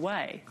robust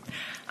way.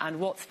 And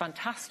what's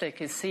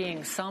fantastic is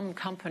seeing some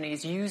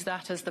companies use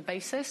that as the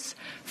basis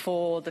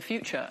for the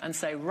future and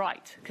say,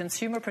 right,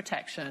 consumer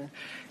protection,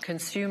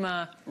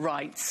 consumer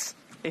rights,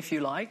 if you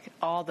like,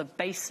 are the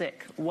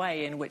basic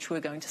way in which we're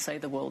going to say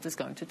the world is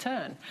going to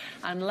turn.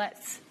 And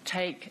let's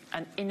take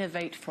and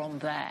innovate from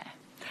there.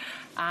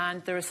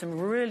 And there are some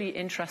really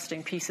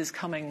interesting pieces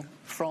coming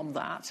from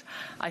that.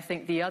 I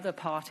think the other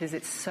part is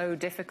it's so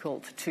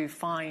difficult to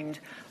find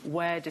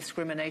where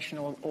discrimination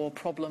or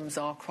problems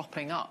are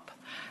cropping up.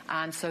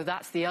 And so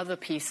that's the other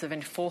piece of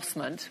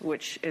enforcement,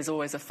 which is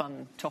always a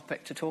fun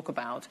topic to talk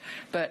about.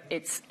 But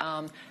it's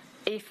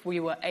if we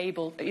were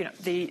able, you know,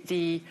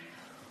 the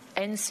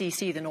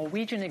NCC, the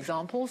Norwegian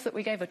examples that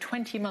we gave are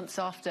 20 months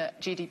after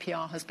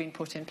GDPR has been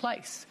put in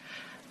place.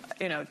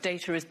 You know,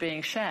 data is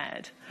being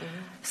shared.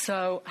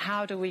 So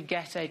how do we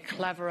get a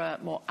cleverer,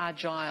 more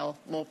agile,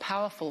 more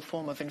powerful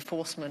form of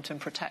enforcement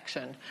and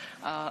protection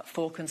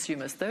for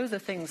consumers? Those are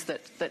things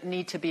that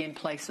need to be in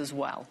place as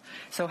well.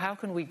 So how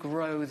can we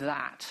grow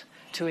that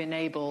to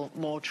enable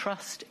more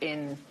trust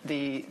in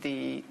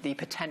the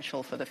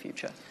potential for the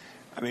future?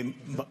 I mean,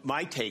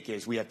 my take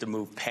is we have to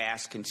move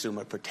past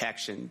consumer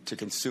protection to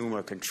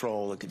consumer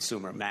control and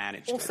consumer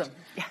management. Awesome.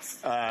 Yes.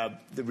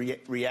 The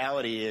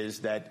reality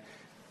is that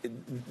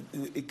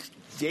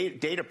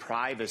data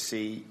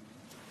privacy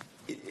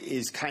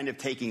is kind of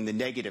taking the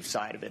negative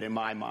side of it in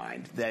my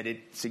mind, that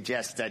it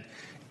suggests that,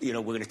 you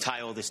know, we're going to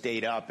tie all this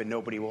data up and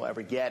nobody will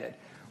ever get it.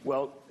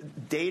 Well,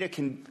 data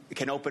can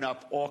open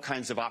up all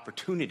kinds of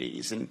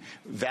opportunities and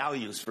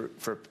values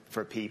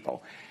for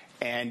people.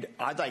 And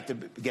I'd like to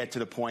get to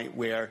the point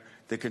where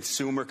the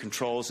consumer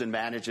controls and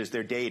manages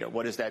their data.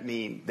 What does that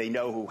mean? They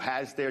know who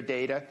has their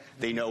data.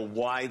 They know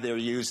why they're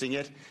using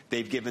it.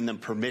 They've given them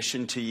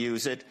permission to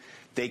use it.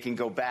 They can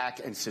go back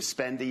and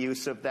suspend the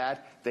use of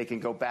that. They can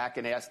go back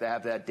and ask to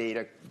have that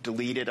data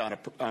deleted on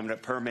a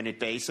permanent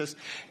basis.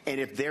 And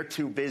if they're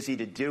too busy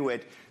to do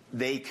it,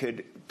 they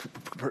could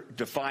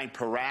define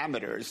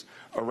parameters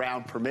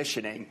around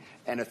permissioning,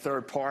 and a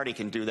third party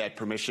can do that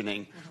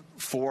permissioning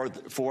for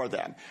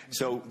them.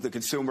 So the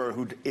consumer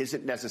who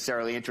isn't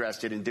necessarily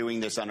interested in doing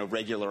this on a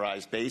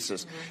regularized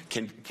basis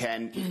can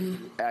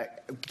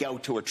go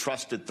to a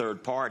trusted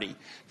third party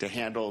to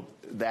handle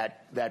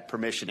that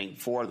permissioning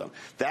for them.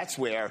 That's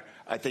where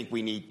I think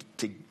we need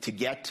to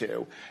get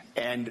to.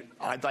 And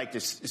I'd like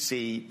to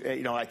see,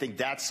 you know, I think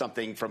that's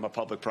something from a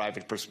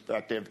public-private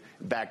perspective,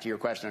 back to your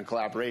question on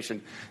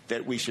collaboration,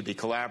 that we should be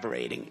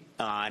collaborating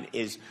on,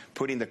 is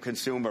putting the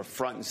consumer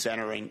front and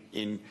center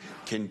in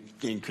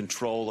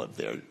control of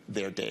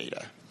their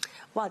data.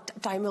 Well,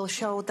 time will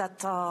show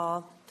that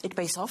it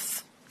pays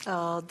off.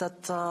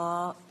 That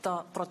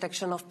the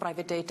protection of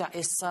private data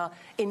is an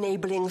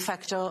enabling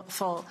factor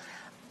for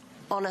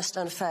honest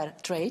and fair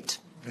trade.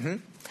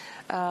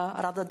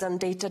 Rather than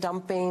data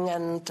dumping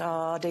and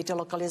data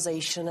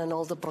localization and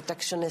all the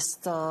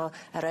protectionist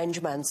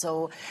arrangements.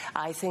 So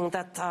I think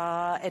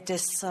that it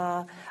is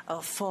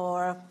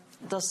for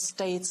the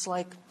states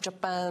like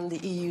Japan, the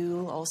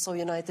EU, also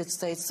United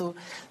States, to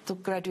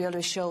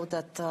gradually show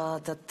that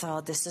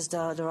this is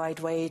the right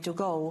way to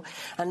go.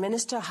 And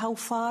Minister, how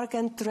far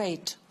can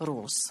trade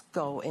rules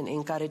go in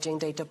encouraging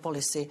data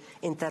policy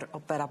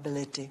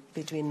interoperability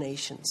between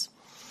nations?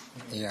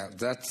 Yeah,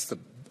 that's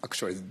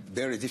actually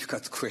very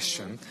difficult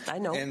question. I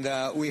know. And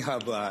we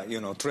have,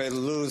 trade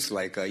rules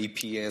like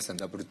EPS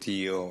and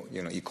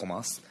WTO,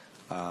 e-commerce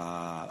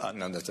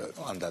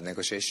under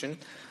negotiation.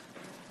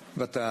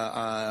 But,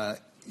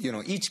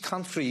 each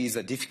country is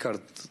a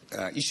difficult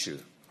issue.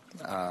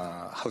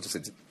 How to say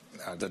it?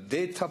 The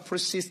data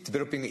policy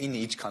developing in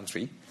each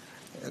country.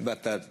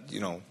 But,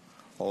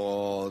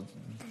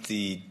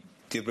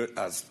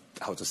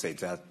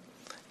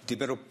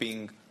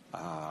 developing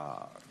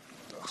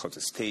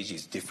stage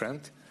is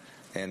different.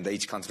 And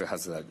each country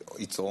has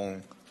its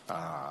own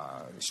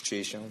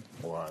situation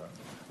or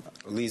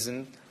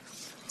reason.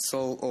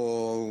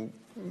 So,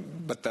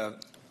 but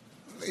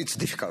it's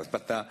difficult.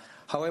 But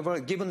however,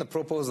 given the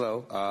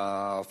proposal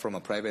from a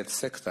private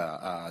sector,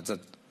 that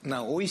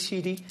now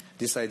OECD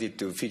decided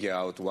to figure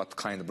out what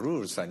kind of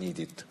rules are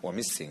needed or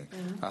missing,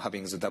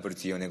 having the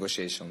WTO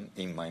negotiation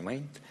in my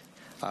mind.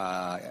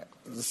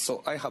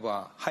 So I have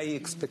a high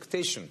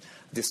expectation,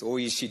 this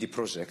OECD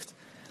project.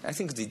 I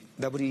think the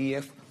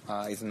WEF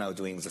is now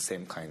doing the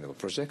same kind of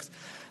project.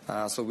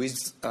 So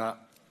with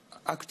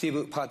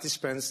active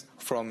participants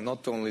from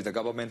not only the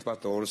government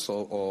but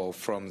also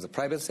from the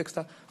private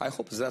sector, I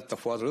hope that the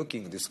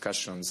forward-looking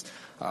discussions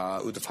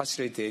would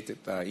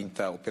facilitate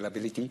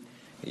interoperability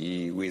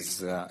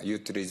with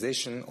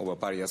utilization of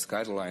various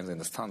guidelines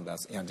and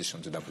standards in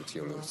addition to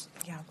WTO rules.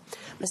 Yeah.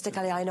 Mr.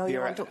 Kelly, I know you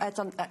want to add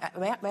on.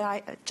 May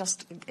I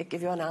just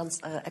give you an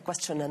answer, a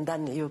question, and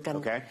then you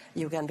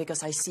can,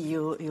 because I see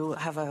you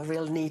have a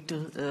real need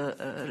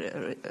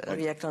to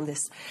react on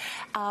this.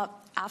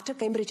 After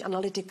Cambridge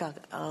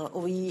Analytica,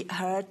 we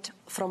heard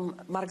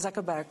from Mark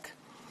Zuckerberg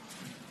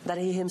that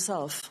he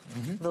himself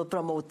will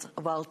promote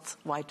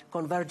worldwide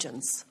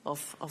convergence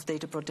of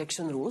data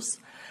protection rules.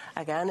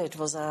 Again, it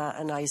was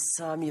a nice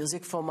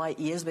music for my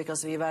ears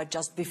because we were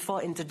just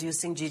before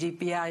introducing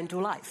GDPR into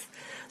life.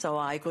 So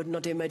I could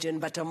not imagine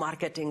better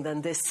marketing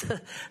than this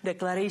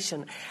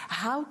declaration.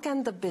 How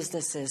can the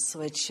businesses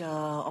which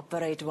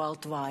operate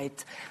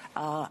worldwide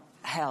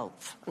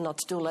help not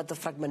to let the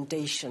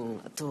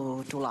fragmentation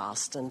to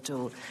last and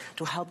to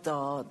help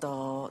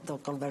the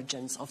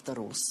convergence of the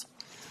rules?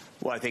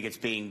 Well, I think it's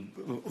being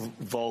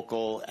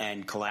vocal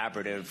and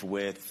collaborative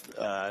with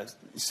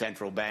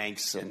central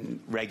banks and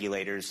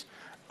regulators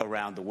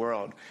around the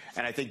world.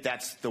 And I think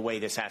that's the way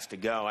this has to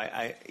go.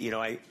 I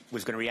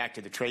was going to react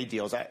to the trade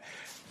deals.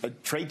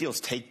 Trade deals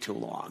take too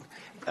long.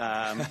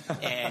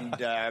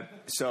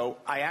 So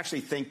I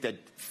actually think that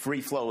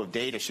free flow of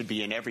data should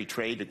be in every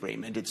trade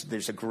agreement.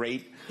 There's a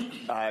great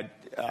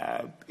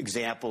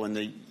example in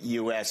the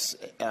U.S.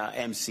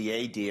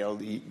 MCA deal,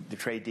 the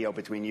trade deal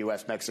between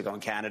U.S., Mexico,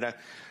 and Canada.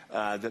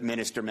 The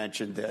minister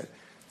mentioned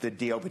the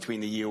deal between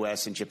the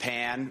U.S. and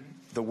Japan,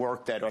 the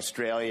work that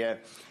Australia,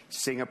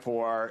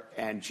 Singapore,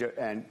 and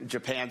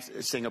Japan,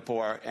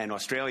 Singapore, and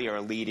Australia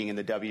are leading in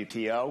the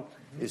WTO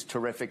is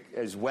terrific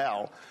as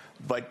well.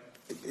 But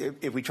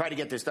if we try to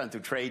get this done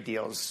through trade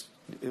deals,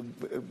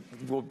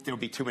 there'll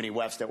be too many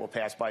WEFs that will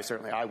pass by.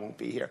 Certainly I won't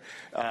be here.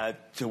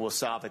 We'll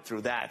solve it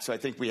through that. So I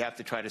think we have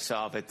to try to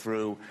solve it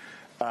through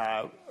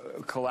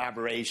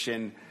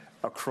collaboration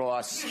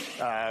across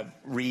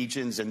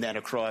regions and then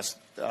across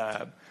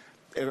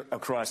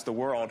the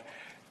world.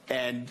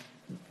 And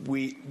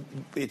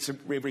it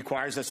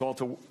requires us all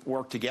to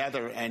work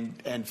together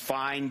and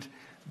find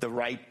the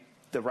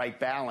right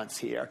balance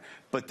here.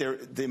 But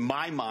in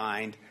my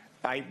mind,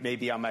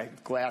 maybe I'm a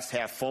glass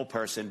half full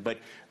person, but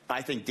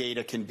I think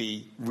data can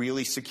be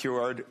really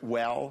secured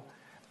well.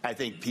 I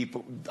think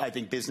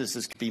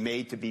businesses can be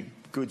made to be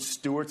good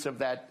stewards of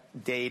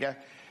that data.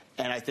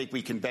 And I think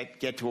we can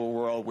get to a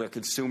world where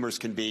consumers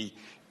can be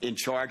in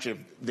charge of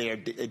their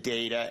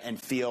data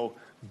and feel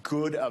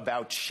good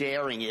about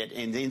sharing it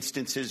in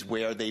instances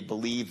where they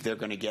believe they're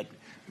going to get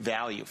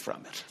value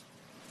from it.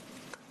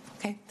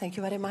 Okay, thank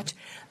you very much.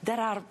 There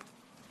are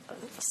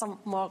some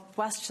more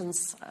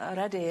questions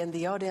ready in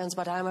the audience,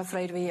 but I'm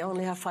afraid we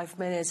only have 5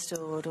 minutes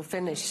to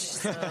finish.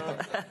 So.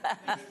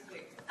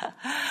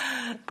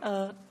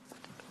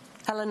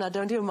 Helena,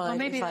 don't you mind?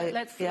 Well, maybe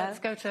let's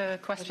go to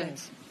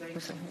questions. Okay.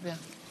 Yeah.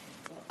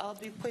 I'll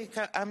be quick.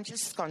 I'm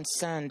just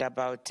concerned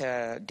about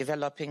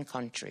developing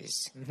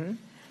countries.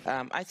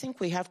 I think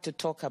we have to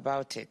talk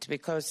about it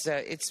because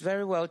it's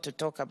very well to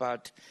talk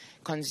about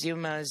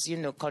consumers,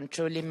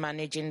 controlling,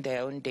 managing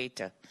their own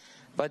data.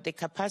 But the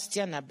capacity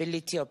and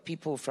ability of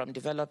people from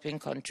developing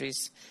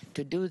countries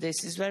to do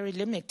this is very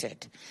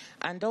limited.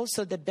 And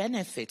also the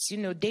benefits.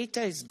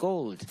 Data is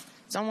gold.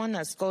 Someone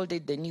has called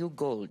it the new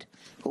gold.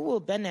 Who will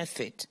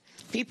benefit?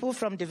 People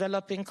from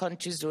developing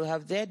countries will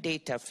have their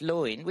data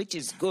flowing, which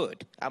is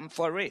good. I'm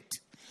for it.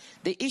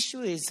 The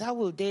issue is how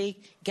will they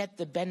get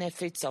the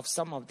benefits of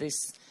some of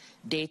this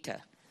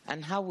data?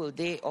 And how will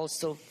they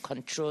also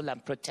control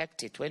and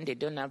protect it when they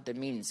don't have the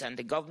means and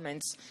the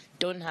governments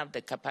don't have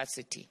the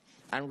capacity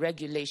and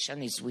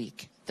regulation is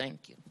weak?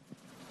 Thank you.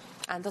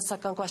 And the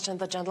second question,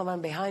 the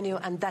gentleman behind you,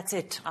 and that's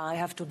it. I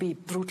have to be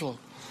brutal.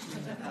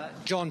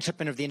 John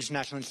Shipman of the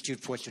International Institute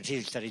for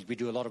Strategic Studies. We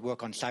do a lot of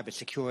work on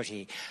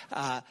cybersecurity.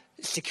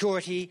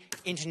 Security,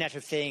 Internet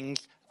of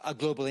Things, a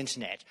global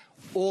internet.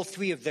 All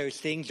three of those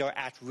things are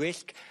at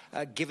risk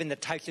given the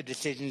types of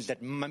decisions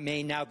that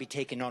may now be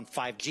taken on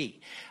 5G.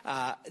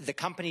 The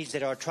companies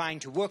that are trying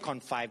to work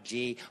on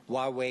 5G,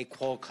 Huawei,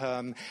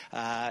 Qualcomm,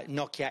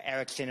 Nokia,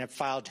 Ericsson, have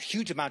filed a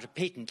huge amount of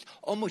patents.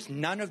 Almost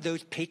none of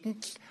those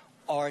patents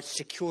are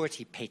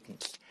security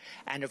patents.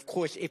 And of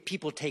course, if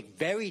people take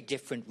very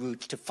different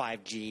routes to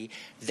 5G,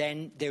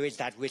 then there is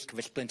that risk of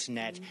a splinter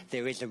net.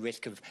 There is a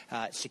risk of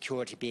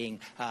security being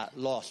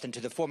lost. And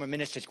to the former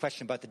minister's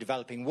question about the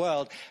developing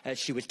world,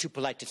 she was too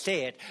polite to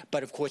say it,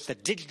 but of course the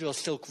digital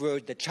Silk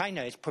Road that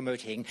China is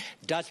promoting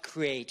does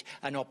create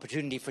an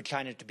opportunity for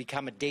China to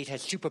become a data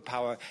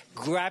superpower,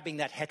 grabbing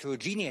that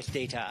heterogeneous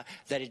data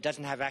that it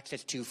doesn't have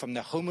access to from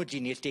the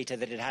homogeneous data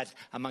that it has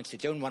amongst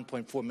its own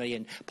 1.4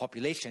 million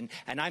population.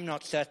 And I'm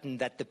not certain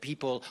that the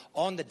people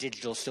on the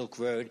digital Silk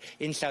Road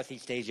in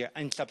Southeast Asia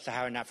and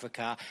Sub-Saharan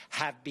Africa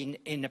have been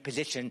in a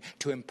position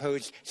to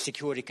impose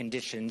security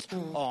conditions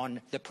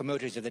on the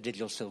promoters of the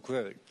digital Silk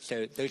Road.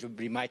 So those would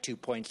be my 2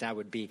 points, and I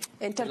would be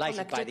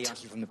delighted by the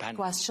answer from the panel.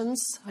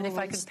 Questions? And if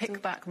I can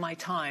pick back my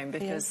time,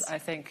 because I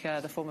think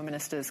the former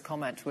minister's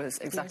comment was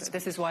exactly,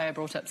 this is why I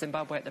brought up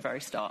Zimbabwe at the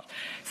very start.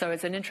 So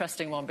it's an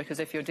interesting one, because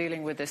if you're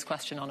dealing with this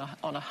question in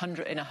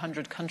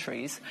 100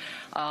 countries,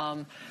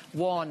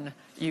 one,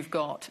 you've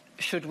got,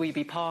 should we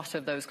be part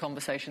of those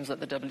conversations at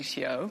the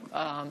WTO?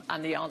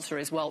 And the answer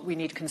is, well, we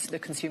need the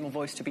consumer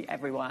voice to be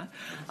everywhere.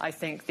 I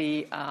think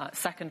the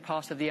second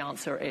part of the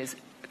answer is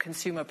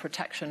consumer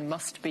protection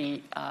must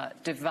be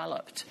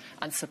developed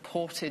and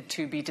supported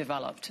to be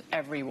developed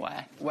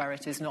everywhere where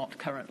it is not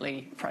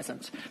currently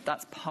present.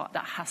 That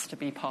has to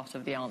be part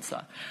of the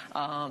answer.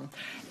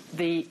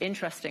 The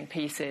interesting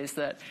piece is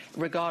that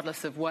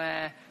regardless of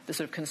where the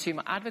sort of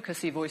consumer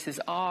advocacy voices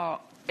are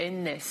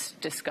in this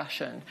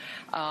discussion,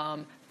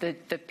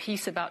 the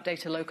piece about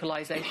data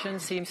localization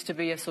seems to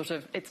be a sort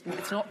of,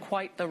 it's not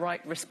quite the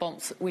right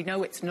response. We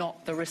know it's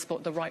not the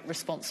right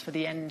response for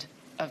the end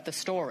of the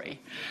story.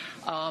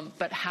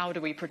 But how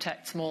do we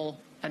protect small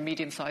and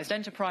medium-sized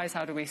enterprise?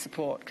 How do we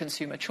support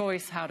consumer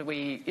choice? How do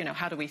we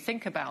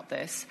think about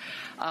this?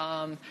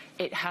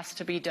 It has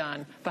to be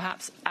done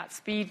perhaps at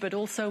speed, but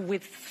also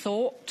with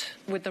thought,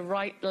 with the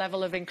right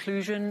level of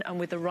inclusion and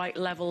with the right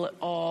level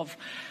of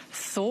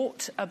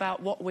thought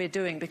about what we're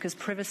doing, because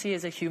privacy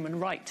is a human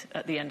right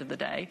at the end of the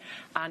day,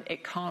 and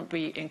it can't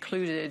be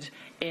included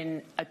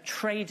in a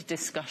trade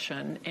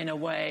discussion in a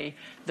way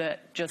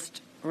that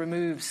just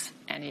removes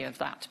any of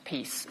that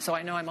piece. So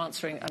I know I'm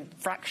answering a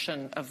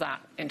fraction of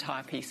that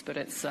entire piece, but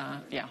it's,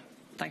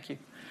 thank you.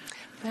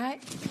 May I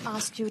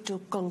ask you to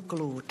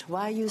conclude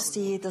why you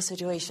see the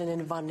situation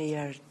in 1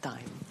 year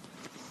time?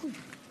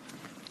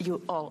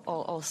 You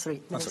all three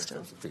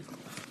ministers.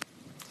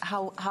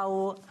 How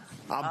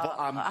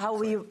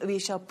we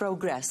shall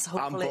progress,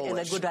 hopefully in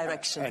a good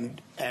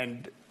direction.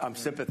 And I'm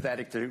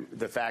sympathetic to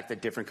the fact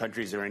that different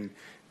countries are in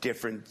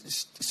different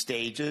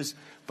stages,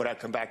 but I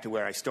come back to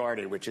where I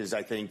started, which is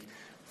I think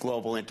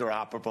global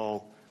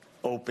interoperable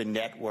open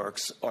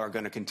networks are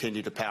going to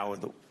continue to power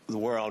the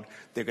world.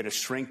 They're going to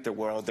shrink the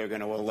world. They're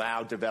going to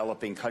allow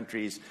developing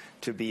countries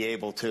to be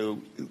able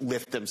to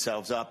lift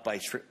themselves up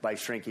by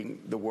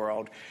shrinking the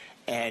world.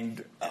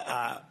 And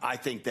I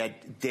think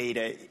that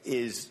data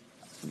is,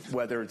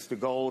 whether it's the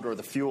gold or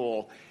the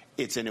fuel,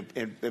 it's a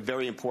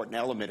very important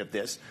element of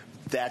this.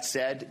 That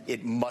said,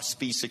 it must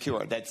be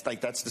secured. That's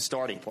the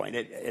starting point.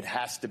 It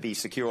has to be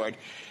secured.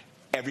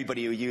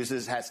 Everybody who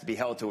uses has to be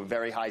held to a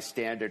very high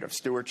standard of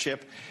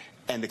stewardship,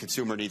 and the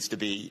consumer needs to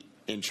be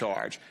in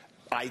charge.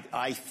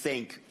 I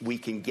think we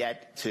can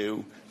get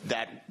to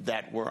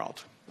that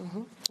world.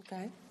 Mm-hmm.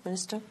 Okay,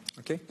 Minister.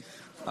 Okay.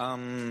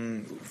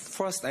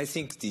 First, I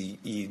think the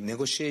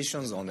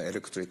negotiations on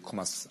electronic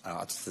commerce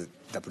at the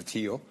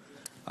WTO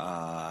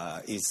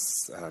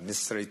is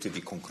necessary to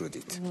be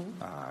concluded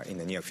in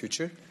the near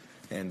future,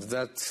 and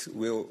that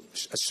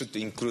should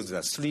include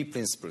the three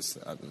principles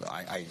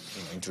I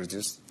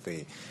introduced: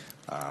 the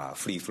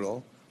free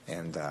flow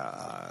and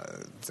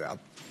the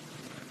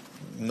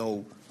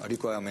no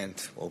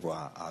requirement of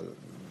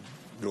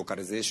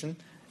localization,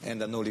 and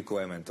no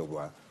requirement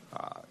of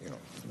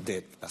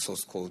data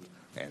source code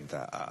and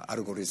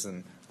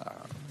algorithm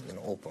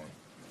open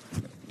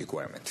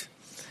requirement.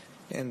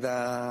 And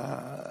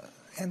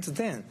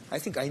then I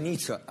think I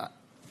need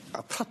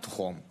a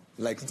platform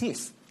like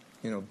this.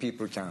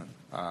 People can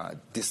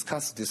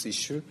discuss this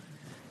issue,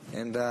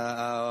 and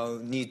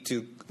need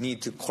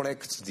to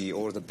collect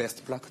all the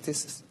best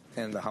practices,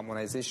 and the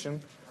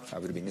harmonization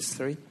will be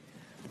necessary.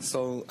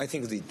 So I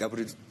think the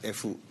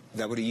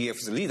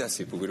WEF's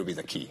leadership will be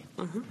the key.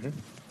 Mm-hmm. Mm-hmm.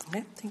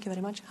 Okay, thank you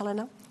very much.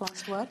 Helena,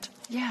 last word.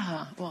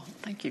 Yeah, well,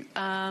 thank you.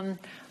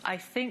 I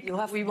think you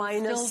have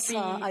minus,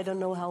 I don't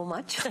know how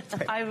much.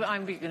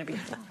 I'm going to be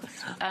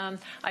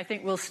honest. I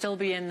think we'll still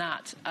be in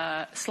that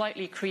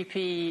slightly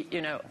creepy,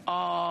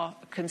 are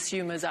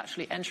consumers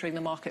actually entering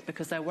the market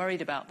because they're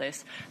worried about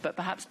this? But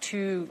perhaps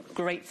two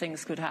great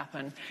things could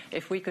happen.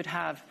 If we could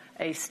have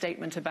a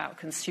statement about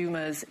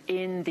consumers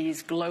in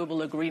these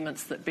global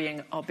agreements that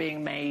are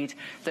being made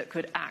that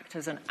could act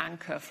as an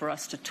anchor for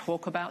us to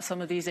talk about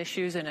some of these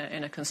issues in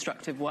a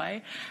constructive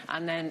way.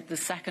 And then the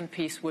second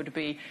piece would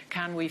be,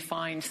 can we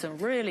find some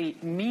really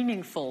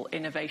meaningful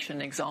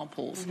innovation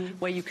examples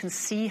where you can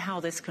see how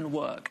this can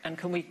work, and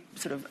can we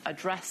sort of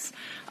address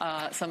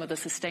some of the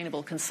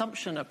sustainable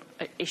consumption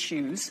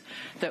issues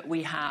that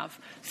we have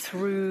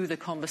through the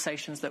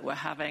conversations that we're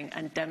having,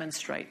 and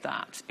demonstrate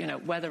that,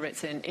 whether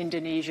it's in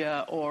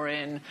Indonesia or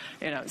in,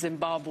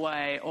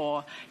 Zimbabwe,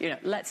 or,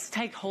 let's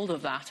take hold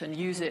of that and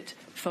use it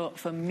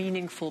for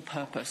meaningful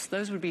purpose.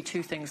 Those would be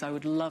two things I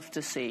would love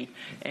to see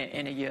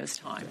in a year's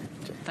time.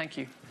 Thank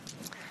you.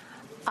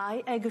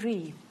 I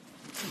agree.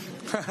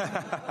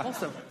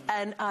 Awesome.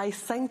 And I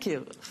thank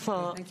you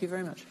for Thank you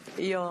very much.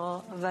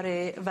 your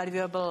very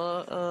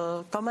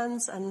valuable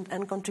comments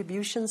and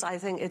contributions. I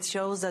think it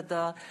shows that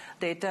the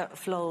data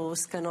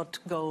flows cannot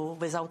go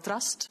without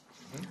trust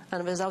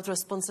and without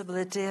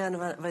responsibility and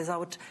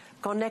without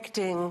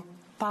connecting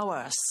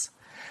powers.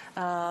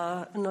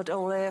 Not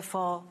only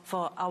for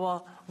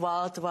our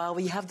world where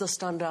we have the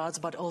standards,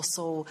 but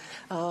also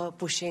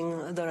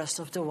pushing the rest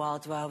of the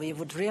world where we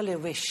would really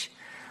wish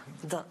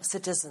the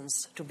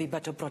citizens to be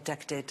better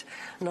protected,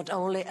 not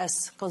only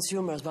as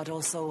consumers, but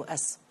also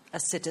as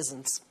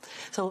citizens.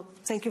 So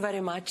thank you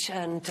very much,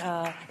 and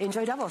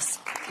enjoy Davos.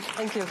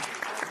 Thank you.